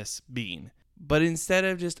to kiss Bean. But instead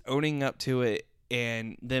of just owning up to it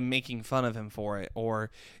and then making fun of him for it or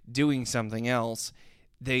doing something else,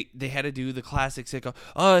 they had to do the classic sitcom.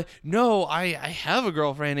 No, I have a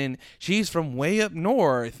girlfriend and she's from way up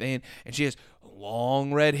north and she has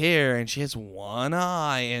long red hair and she has one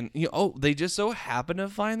eye and they just so happen to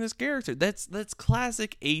find this character. That's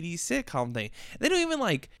classic 80s sitcom thing. They don't even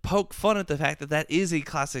like poke fun at the fact that is a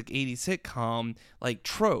classic 80s sitcom like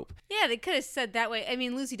trope. Yeah, they could have said that way. I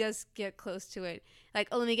mean, Lucy does get close to it. Like,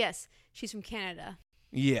 let me guess, she's from Canada.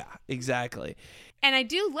 Yeah, exactly. And I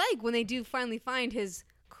do like when they do finally find his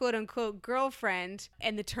quote-unquote girlfriend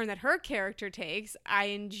and the turn that her character takes. I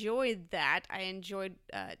enjoyed that. I enjoyed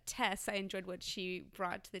Tess. I enjoyed what she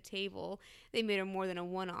brought to the table. They made her more than a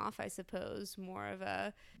one-off, I suppose. More of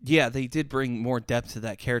a... Yeah, they did bring more depth to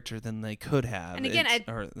that character than they could have. And again,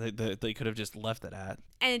 they could have just left it at.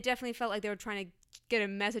 And it definitely felt like they were trying to get a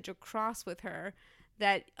message across with her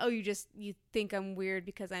that, you think I'm weird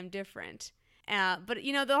because I'm different. But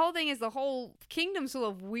the whole thing is the whole kingdom's full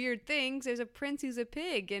of weird things. There's a prince who's a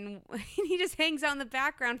pig, and he just hangs out in the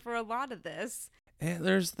background for a lot of this. And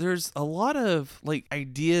there's a lot of like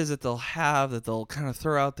ideas that they'll have that they'll kind of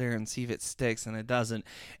throw out there and see if it sticks, and it doesn't.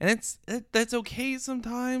 And that's okay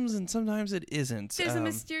sometimes, and sometimes it isn't. There's a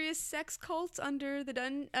mysterious sex cult under the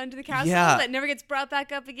castle that never gets brought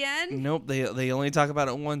back up again. Nope, they only talk about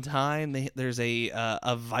it one time. There's a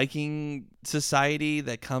Viking society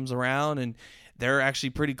that comes around and they're actually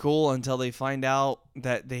pretty cool until they find out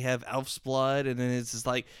that they have elf's blood, and then it's just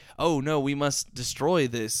like, oh no, we must destroy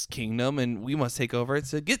this kingdom and we must take over it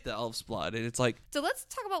to get the elf's blood. And it's like, so let's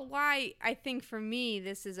talk about why I think for me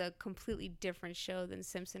this is a completely different show than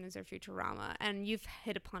Simpsons or Futurama, and you've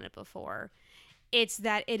hit upon it before. It's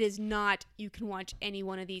that it is not, you can watch any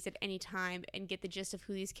one of these at any time and get the gist of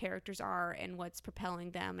who these characters are and what's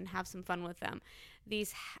propelling them and have some fun with them.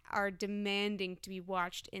 These are demanding to be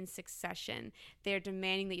watched in succession. They're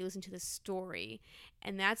demanding that you listen to the story.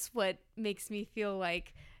 And that's what makes me feel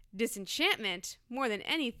like Disenchantment, more than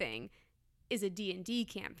anything, is a D&D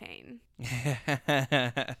campaign.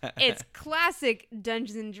 It's classic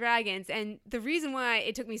Dungeons and Dragons, and the reason why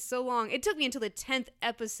it took me so long, it took me until the 10th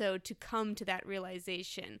episode to come to that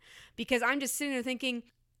realization, because I'm just sitting there thinking,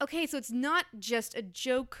 okay, so it's not just a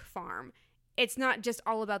joke farm. It's not just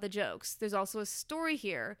all about the jokes. There's also a story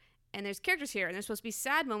here, and there's characters here, and there's supposed to be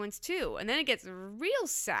sad moments too, and then it gets real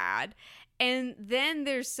sad, and then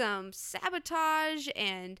there's some sabotage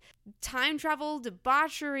and time travel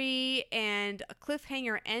debauchery and a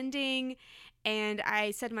cliffhanger ending. And I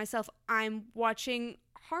said to myself, I'm watching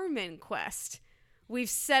Harmon Quest. We've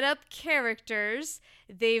set up characters.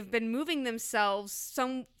 They've been moving themselves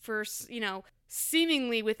some for,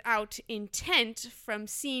 seemingly without intent from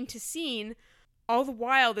scene to scene. All the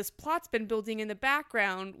while, this plot's been building in the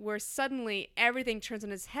background where suddenly everything turns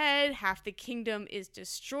on its head, half the kingdom is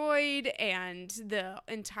destroyed, and the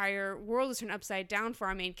entire world is turned upside down for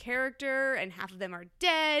our main character, and half of them are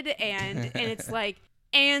dead, and it's like,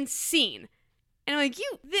 and scene. And I'm like,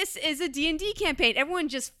 this is a D&D campaign. Everyone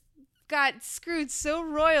just got screwed so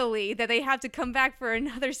royally that they have to come back for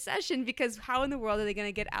another session, because how in the world are they going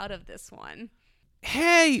to get out of this one?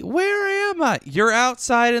 Hey, where am I? You're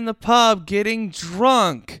outside in the pub getting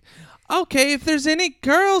drunk. Okay, if there's any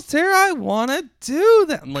girls there, I want to do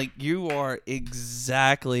them. Like, you are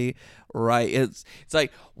exactly right. It's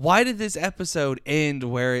like, why did this episode end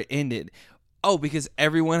where it ended? Oh, because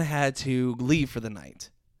everyone had to leave for the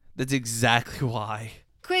night. That's exactly why.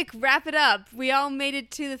 Quick, wrap it up. We all made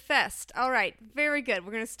it to the fest. All right, very good.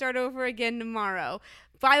 We're going to start over again tomorrow.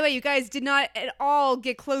 By the way, you guys did not at all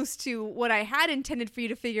get close to what I had intended for you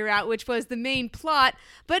to figure out, which was the main plot.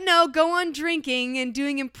 But no, go on drinking and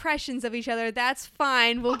doing impressions of each other. That's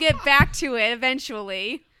fine. We'll get back to it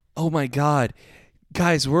eventually. Oh my God.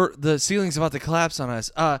 Guys, the ceiling's about to collapse on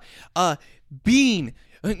us. Bean.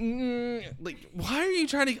 Like, why are you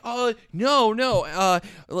trying to? No.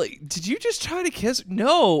 Like, did you just try to kiss?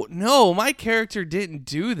 No. My character didn't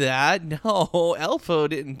do that. No, Elfo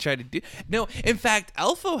didn't try to do. No, in fact,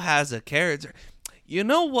 Elfo has a character. You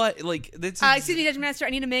know what? Like, this. Excuse me, Dungeon Master.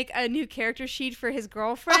 I need to make a new character sheet for his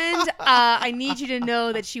girlfriend. I need you to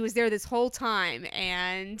know that she was there this whole time,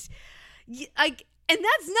 and And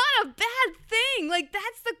that's not a bad thing. Like,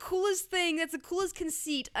 that's the coolest thing. That's the coolest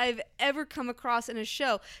conceit I've ever come across in a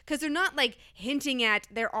show. Because they're not, like, hinting at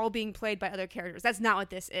they're all being played by other characters. That's not what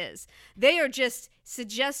this is. They are just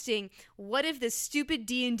suggesting, what if the stupid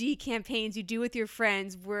D&D campaigns you do with your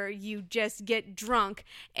friends where you just get drunk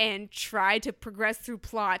and try to progress through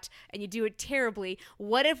plot and you do it terribly,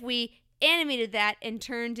 what if we animated that and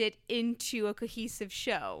turned it into a cohesive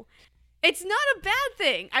show? It's not a bad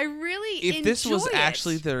thing. I really enjoy it. If this was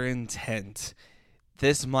actually their intent,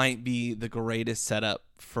 this might be the greatest setup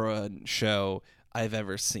for a show I've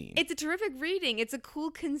ever seen. It's a terrific reading. It's a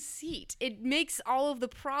cool conceit. It makes all of the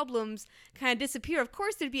problems kind of disappear. Of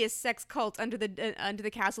course, there'd be a sex cult under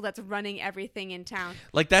the castle that's running everything in town.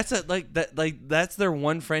 Like that's their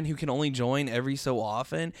one friend who can only join every so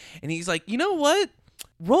often, and he's like, you know what?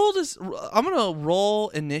 I'm going to roll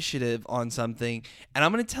initiative on something, and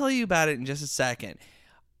I'm going to tell you about it in just a second.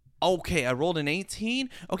 Okay, I rolled an 18.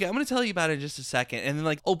 Okay, I'm going to tell you about it in just a second. And then,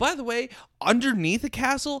 like, oh, by the way, underneath the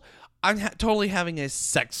castle, I'm totally having a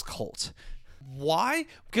sex cult. Why?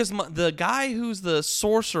 Because the guy who's the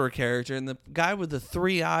sorcerer character and the guy with the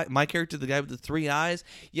 3 eyes, my character, the guy with the 3 eyes,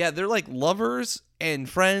 yeah, they're like lovers and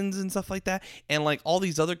friends and stuff like that. And like all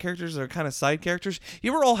these other characters are kind of side characters.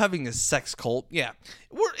 You were all having a sex cult. Yeah.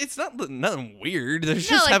 It's nothing weird. They're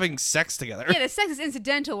just having sex together. Yeah, the sex is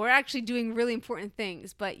incidental. We're actually doing really important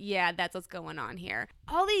things. But yeah, that's what's going on here.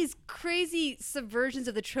 All these crazy subversions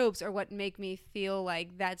of the tropes are what make me feel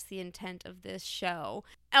like that's the intent of this show.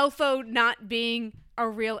 Elfo not being a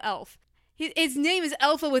real elf. His name is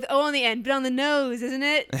Elfo with O on the end, but on the nose, isn't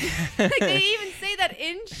it? Like, they even say that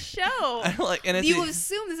in show. You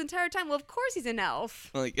assume this entire time, well, of course he's an elf.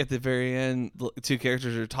 Like, at the very end, the 2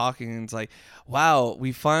 characters are talking, and it's like, wow,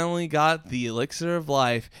 we finally got the elixir of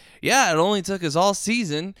life. Yeah, it only took us all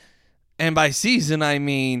season. And by season, I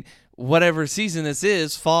mean whatever season this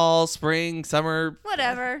is, fall, spring, summer.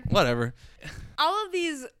 Whatever. All of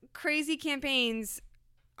these crazy campaigns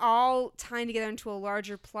all tying together into a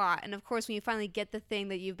larger plot. And of course, when you finally get the thing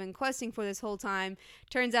that you've been questing for this whole time,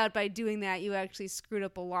 turns out by doing that, you actually screwed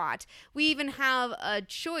up a lot. We even have a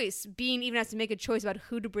choice. Bean even has to make a choice about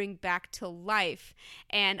who to bring back to life.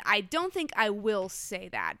 And I don't think I will say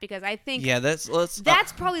that, because I think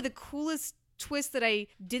that's probably the coolest twist that I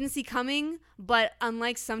didn't see coming. But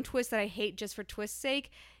unlike some twists that I hate just for twist's sake,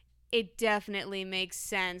 it definitely makes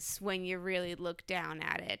sense when you really look down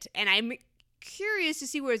at it. And curious to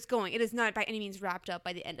see where it's going. It is not by any means wrapped up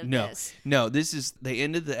by the end of No, this. no, this is the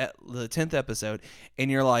end of the 10th episode, and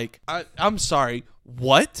you're like, I'm sorry,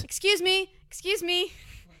 what? Excuse me.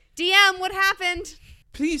 DM, what happened?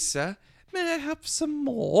 Please, sir, may I have some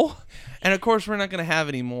more? And of course, we're not going to have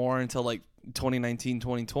any more until like 2019,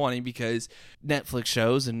 2020 because Netflix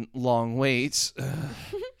shows and long waits.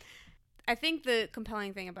 I think the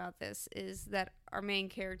compelling thing about this is that our main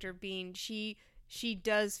character, Bean, she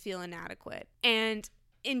does feel inadequate. And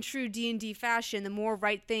in true D&D fashion, the more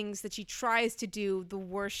right things that she tries to do, the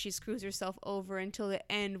worse she screws herself over until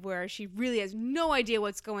the end where she really has no idea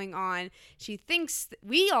what's going on.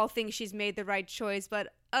 We all think she's made the right choice,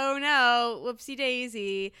 but oh no, whoopsie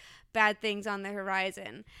daisy, bad things on the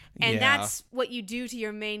horizon. And that's what you do to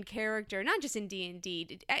your main character, not just in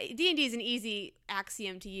D&D. D&D is an easy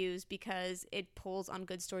axiom to use because it pulls on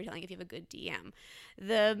good storytelling if you have a good DM.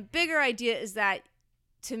 The bigger idea is that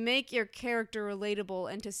to make your character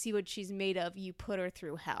relatable and to see what she's made of, you put her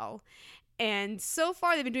through hell. And so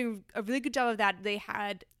far, they've been doing a really good job of that. They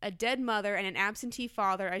had a dead mother and an absentee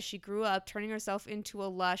father as she grew up, turning herself into a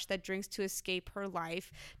lush that drinks to escape her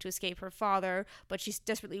life, to escape her father. But she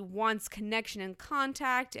desperately wants connection and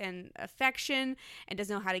contact and affection and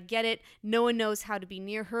doesn't know how to get it. No one knows how to be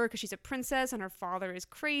near her because she's a princess and her father is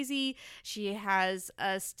crazy. She has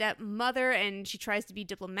a stepmother and she tries to be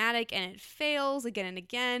diplomatic and it fails again and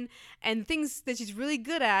again. And things that she's really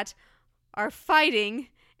good at are fighting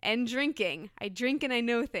and drinking. I drink and I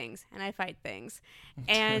know things, and I fight things.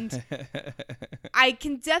 And I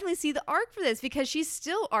can definitely see the arc for this because she's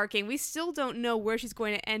still arcing. We still don't know where she's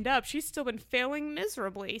going to end up. She's still been failing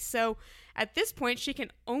miserably. So at this point, she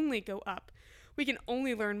can only go up. We can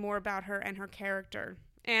only learn more about her and her character.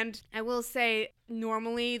 And I will say,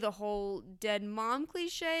 normally the whole dead mom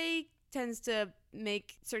cliche tends to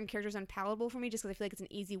make certain characters unpalatable for me just because I feel like it's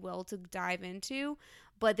an easy well to dive into.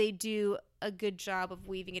 But they do a good job of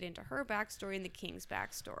weaving it into her backstory and the king's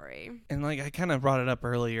backstory. And like I kind of brought it up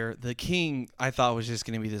earlier, the king I thought was just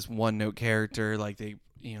going to be this one-note character, like they,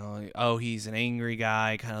 like, oh, he's an angry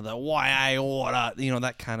guy, kind of the why I order,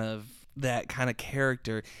 that kind of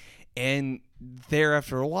character. And there,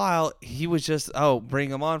 after a while, he was just,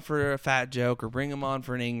 bring him on for a fat joke or bring him on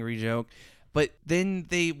for an angry joke. But then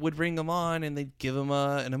they would bring him on and they'd give him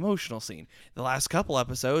an emotional scene. The last couple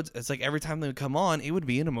episodes, it's like every time they would come on, it would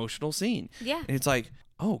be an emotional scene. Yeah. And it's like,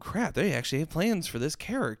 oh, crap, they actually have plans for this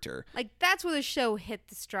character. Like, that's where the show hit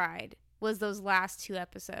the stride, was those last 2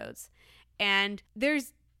 episodes. And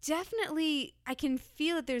there's definitely, I can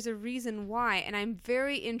feel that there's a reason why. And I'm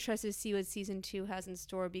very interested to see what season 2 has in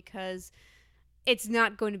store because it's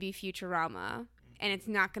not going to be Futurama. And it's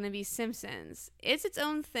not going to be Simpsons. It's its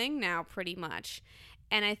own thing now, pretty much.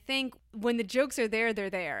 And I think when the jokes are there, they're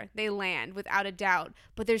there. They land, without a doubt.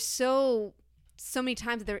 But there's so many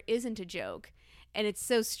times that there isn't a joke. And it's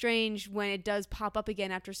so strange when it does pop up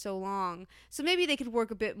again after so long. So maybe they could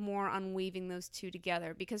work a bit more on weaving those two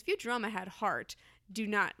together. Because Futurama had heart. Do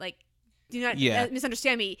not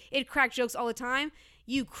misunderstand me. It cracked jokes all the time.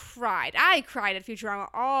 You cried. I cried at Futurama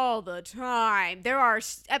all the time. There are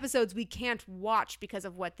episodes we can't watch because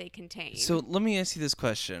of what they contain. So let me ask you this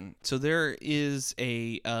question. So there is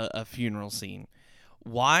a funeral scene.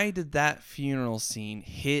 Why did that funeral scene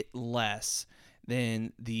hit less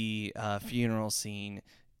than the funeral scene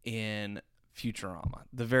in Futurama?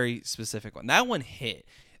 The very specific one. That one hit.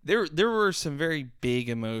 There were some very big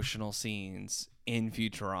emotional scenes in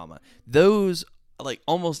Futurama. Those, like,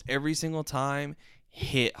 almost every single time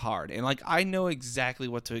hit hard. And like, I know exactly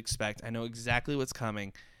what to expect. I know exactly what's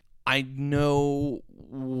coming. I know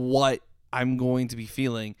what I'm going to be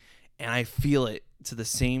feeling, and I feel it to the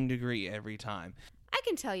same degree every time. I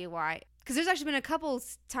can tell you why. Because there's actually been a couple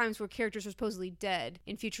times where characters were supposedly dead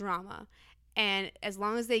in Futurama. And as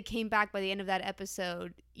long as they came back by the end of that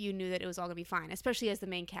episode, you knew that it was all going to be fine, especially as the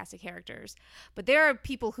main cast of characters. But there are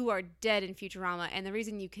people who are dead in Futurama, and the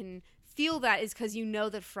reason you can feel that is because you know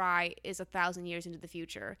that Fry is 1,000 years into the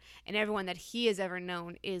future, and everyone that he has ever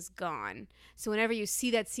known is gone. So whenever you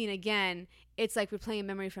see that scene again, it's like replaying a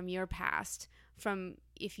memory from your past, from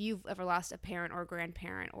if you've ever lost a parent or a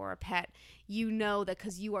grandparent or a pet. You know that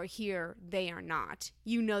because you are here, they are not.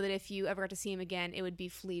 You know that if you ever got to see him again, it would be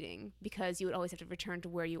fleeting because you would always have to return to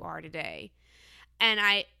where you are today. And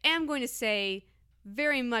I am going to say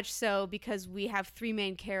very much so because we have 3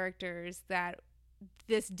 main characters that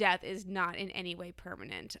this death is not in any way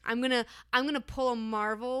permanent. I'm gonna pull a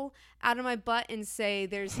Marvel out of my butt and say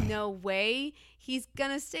there's no way he's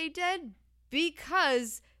gonna stay dead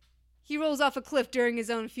because he rolls off a cliff during his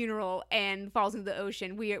own funeral and falls into the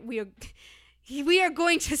ocean. We are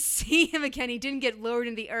going to see him again. He didn't get lowered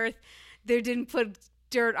into the earth they didn't put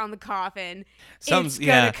dirt on the coffin. It's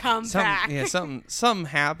gonna come back. Yeah, something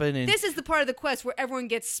happened. And this is the part of the quest where everyone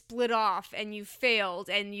gets split off and you failed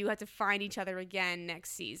and you have to find each other again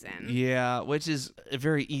next season. Yeah, which is a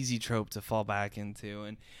very easy trope to fall back into,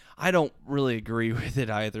 and I don't really agree with it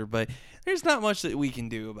either, but there's not much that we can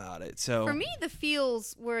do about it. So for me, the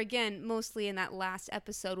feels were, again, mostly in that last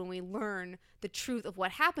episode when we learn the truth of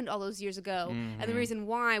what happened all those years ago. And the reason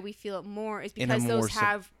why we feel it more is because those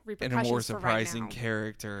have repercussions and a more for right surprising now.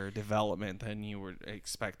 character development than you were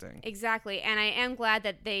expecting. Exactly. And I am glad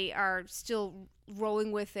that they are still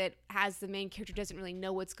rolling with it as the main character doesn't really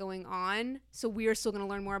know what's going on. So we are still going to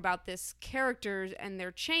learn more about this character and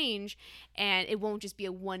their change, and it won't just be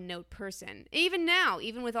a one-note person. Even now,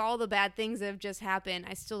 even with all the bad things that have just happened,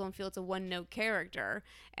 I still don't feel it's a one-note character.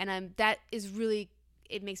 And that is really,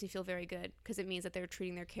 it makes me feel very good because it means that they're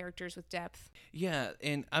treating their characters with depth. Yeah,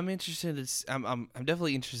 and I'm interested. I'm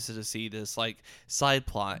definitely interested to see this like side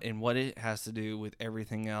plot and what it has to do with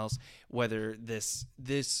everything else. Whether this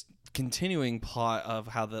continuing plot of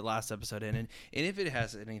how the last episode ended, and if it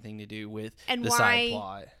has anything to do with side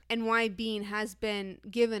plot, and why Bean has been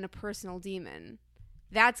given a personal demon.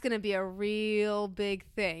 That's going to be a real big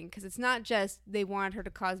thing because it's not just they wanted her to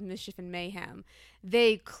cause mischief and mayhem.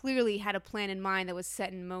 They clearly had a plan in mind that was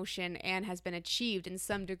set in motion and has been achieved in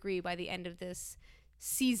some degree by the end of this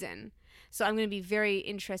season. So I'm going to be very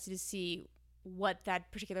interested to see what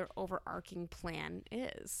that particular overarching plan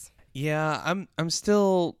is. Yeah, I'm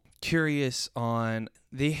still curious on,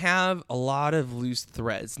 they have a lot of loose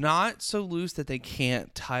threads, not so loose that they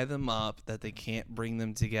can't tie them up, that they can't bring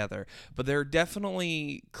them together, but they're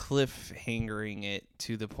definitely cliffhangering it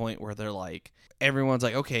to the point where they're like, everyone's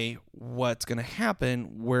like, okay, what's gonna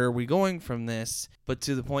happen, where are we going from this, but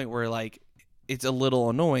to the point where like it's a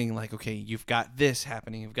little annoying, like, okay, you've got this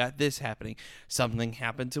happening, something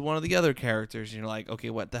happened to one of the other characters, and you're like,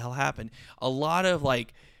 okay, what the hell happened? A lot of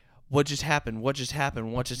like, what just happened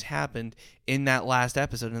in that last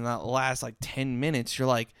episode, in that last like 10 minutes. You're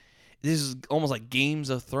like, this is almost like Games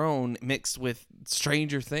of Thrones mixed with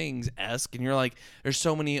Stranger Things-esque. And you're like, there's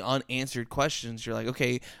so many unanswered questions. You're like,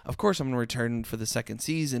 okay, of course I'm going to return for the second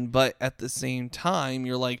season. But at the same time,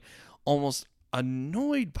 you're like almost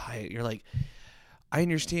annoyed by it. You're like, I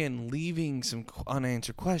understand leaving some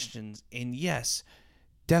unanswered questions. And yes,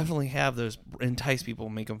 definitely have those entice people,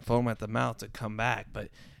 make them foam at the mouth to come back. But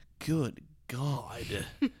good God.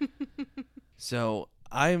 So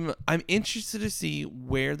I'm interested to see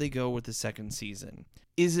where they go with the second season.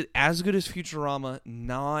 Is it as good as Futurama?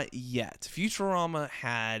 Not yet. Futurama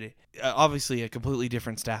had obviously a completely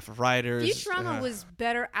different staff of writers. Futurama was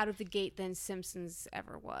better out of the gate than Simpsons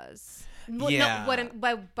ever was. Yeah.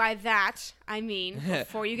 No, by that, I mean,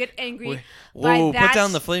 before you get angry. Whoa, put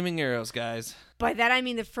down the flaming arrows, guys. By that, I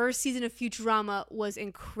mean the first season of Futurama was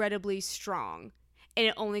incredibly strong. And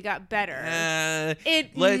it only got better.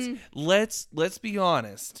 Let's be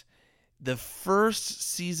honest. The first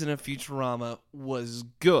season of Futurama was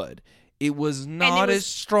good. It was not as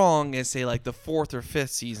strong as, say, like the fourth or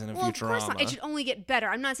fifth season of Futurama. Of course not. It should only get better.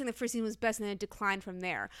 I'm not saying the first season was best and then it declined from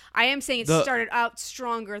there. I am saying it started out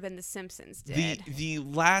stronger than The Simpsons did. The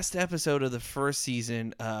last episode of the first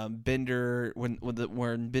season, Bender,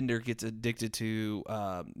 when Bender gets addicted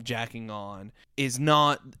to jacking on, is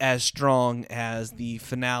not as strong as the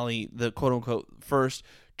finale, the quote unquote first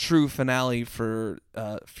true finale for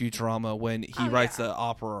Futurama when he writes the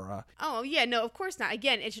opera. Oh, yeah, no, of course not.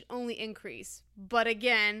 Again, it should only increase. But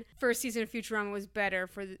again, first season of Futurama was better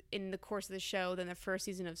in the course of the show than the first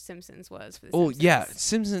season of Simpsons was for the Simpsons. Yeah,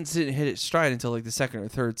 Simpsons didn't hit its stride until like the second or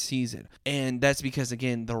third season. And that's because,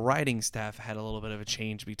 again, the writing staff had a little bit of a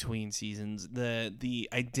change between seasons. The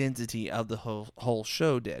identity of the whole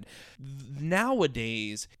show did.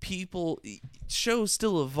 Nowadays, shows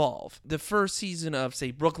still evolve. The first season of, say,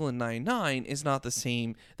 Brooklyn Nine-Nine is not the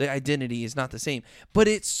same. The identity is not the same, but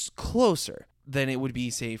it's closer than it would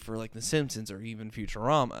be, say, for like The Simpsons or even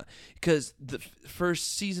Futurama, because the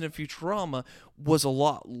first season of Futurama was a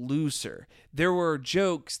lot looser. There were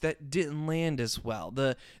jokes that didn't land as well.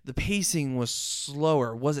 The pacing was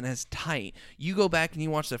slower, wasn't as tight. You go back and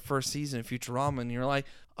you watch the first season of Futurama and you're like,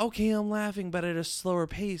 okay, I'm laughing, but at a slower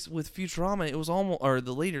pace. With Futurama, it was almost, or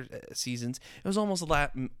the later seasons, it was almost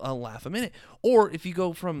a laugh a minute. Or if you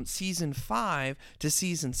go from season 5 to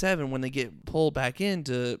season 7, when they get pulled back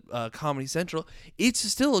into Comedy Central, it's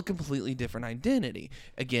still a completely different identity.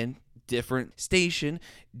 Again, different station,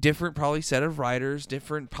 different probably set of writers,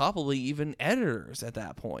 different probably even editors at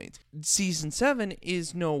that point. Season 7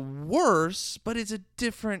 is no worse, but it's a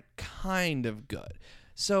different kind of good.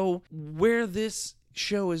 So where this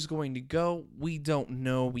show is going to go, we don't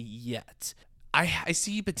know yet. I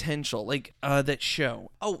see potential, like that show.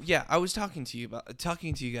 Oh yeah, I was talking to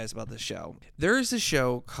you guys about this show. There is a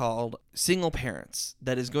show called Single Parents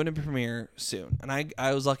that is going to premiere soon, and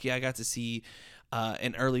I was lucky I got to see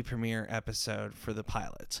an early premiere episode for the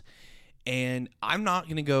pilot. And I'm not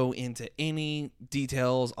going to go into any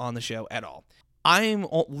details on the show at all. I'm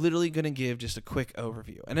literally going to give just a quick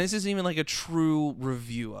overview. And this isn't even like a true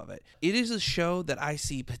review of it. It is a show that I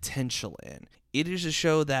see potential in. It is a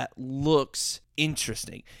show that looks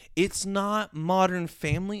interesting. It's not Modern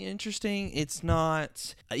Family interesting. It's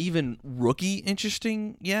not even Rookie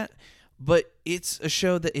interesting yet. But it's a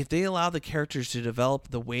show that if they allow the characters to develop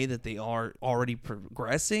the way that they are already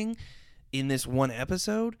progressing in this one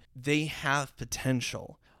episode, they have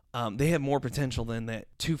potential. They have more potential than that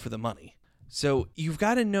Two for the Money. So you've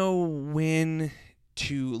got to know when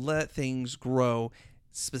to let things grow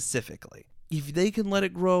specifically. If they can let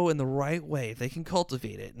it grow in the right way, if they can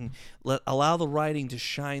cultivate it and allow the writing to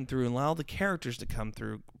shine through and allow the characters to come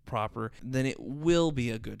through proper, then it will be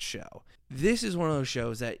a good show. This is one of those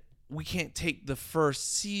shows that we can't take the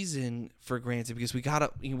first season for granted because we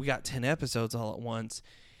got 10 episodes all at once.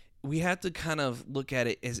 We have to kind of look at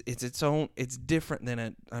it as its own. It's different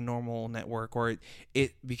than a normal network, or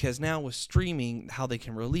it because now with streaming, how they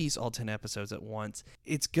can release all 10 episodes at once,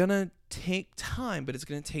 it's gonna take time, but it's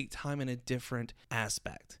gonna take time in a different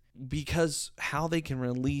aspect. Because how they can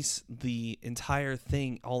release the entire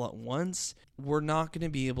thing all at once, we're not going to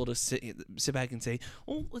be able to sit back and say,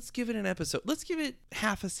 oh, let's give it an episode. Let's give it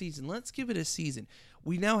half a season. Let's give it a season.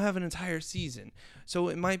 We now have an entire season. So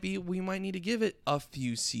we might need to give it a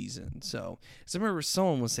few seasons. So I remember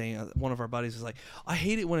someone was saying, one of our buddies was like, I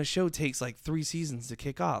hate it when a show takes like 3 seasons to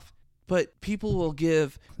kick off. But people will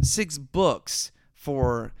give 6 books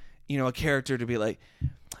for, a character to be like,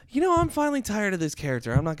 I'm finally tired of this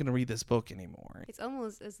character. I'm not going to read this book anymore. It's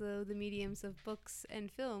almost as though the mediums of books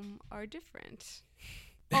and film are different.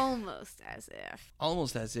 Almost as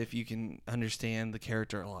if you can understand the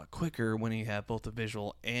character a lot quicker when you have both the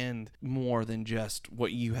visual and more than just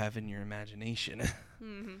what you have in your imagination.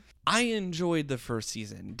 Mm-hmm. I enjoyed the first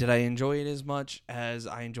season. Did I enjoy it as much as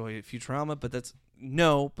I enjoyed Futurama? But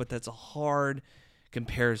that's a hard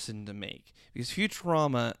comparison to make because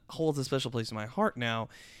Futurama holds a special place in my heart now.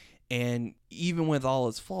 And even with all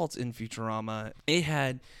its faults in Futurama, it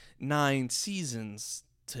had 9 seasons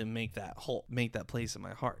to make that place in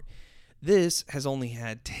my heart. This has only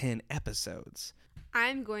had 10 episodes.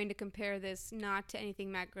 I'm going to compare this not to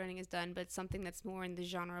anything Matt Groening has done, but something that's more in the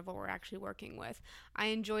genre of what we're actually working with. I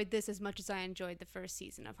enjoyed this as much as I enjoyed the first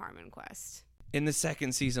season of Harmon Quest. In the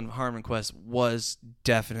second season of Harmon Quest was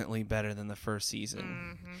definitely better than the first season.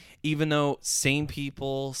 Mm-hmm. Even though same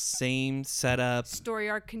people, same setup. Story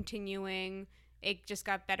arc continuing. It just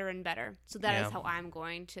got better and better. So that is how I'm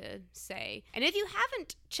going to say. And if you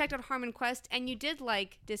haven't checked out Harmon Quest and you did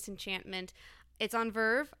like Disenchantment, it's on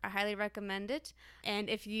Verve. I highly recommend it. And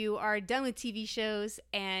if you are done with TV shows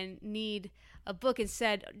and need a book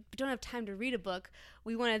instead, but don't have time to read a book,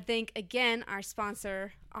 we want to thank again our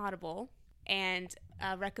sponsor, Audible. And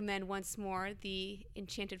recommend once more the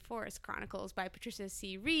Enchanted Forest Chronicles by Patricia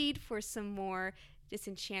C. Reed for some more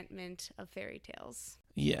disenchantment of fairy tales.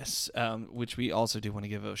 Yes, which we also do want to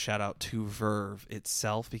give a shout out to Verve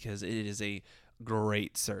itself because it is a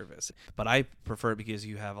great service. But I prefer it because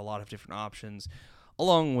you have a lot of different options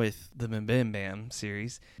along with the Bim Bam Bam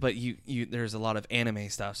series. But you there's a lot of anime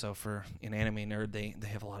stuff. So for an anime nerd, they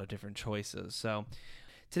have a lot of different choices. So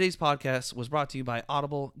today's podcast was brought to you by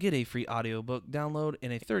Audible. Get a free audiobook download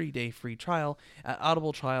and a 30-day free trial at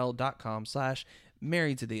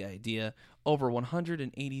audibletrial.com/married to the idea. Over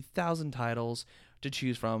 180,000 titles to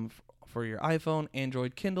choose from for your iPhone,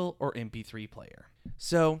 Android, Kindle, or MP3 player.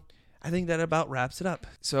 So I think that about wraps it up.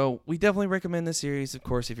 So we definitely recommend this series, of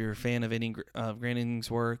course, if you're a fan of any of Groening's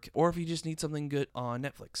work, or if you just need something good on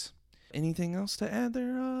Netflix. Anything else to add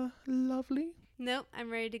there, Lovely? Nope,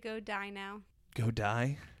 I'm ready to go die now. Go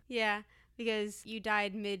die? Yeah, because you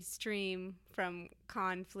died midstream from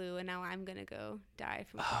con flu, and now I'm gonna go die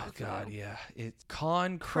from con flu. Oh God, yeah.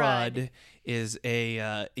 Con crud is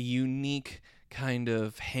a unique kind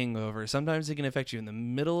of hangover. Sometimes it can affect you in the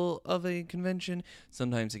middle of a convention.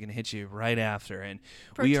 Sometimes it can hit you right after. And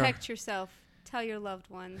protect yourself. Tell your loved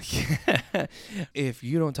ones. If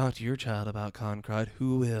you don't talk to your child about con crud,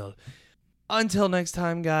 who will? Until next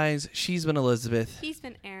time, guys, she's been Elizabeth. He's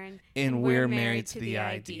been Aaron. And we're married to the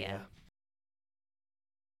idea.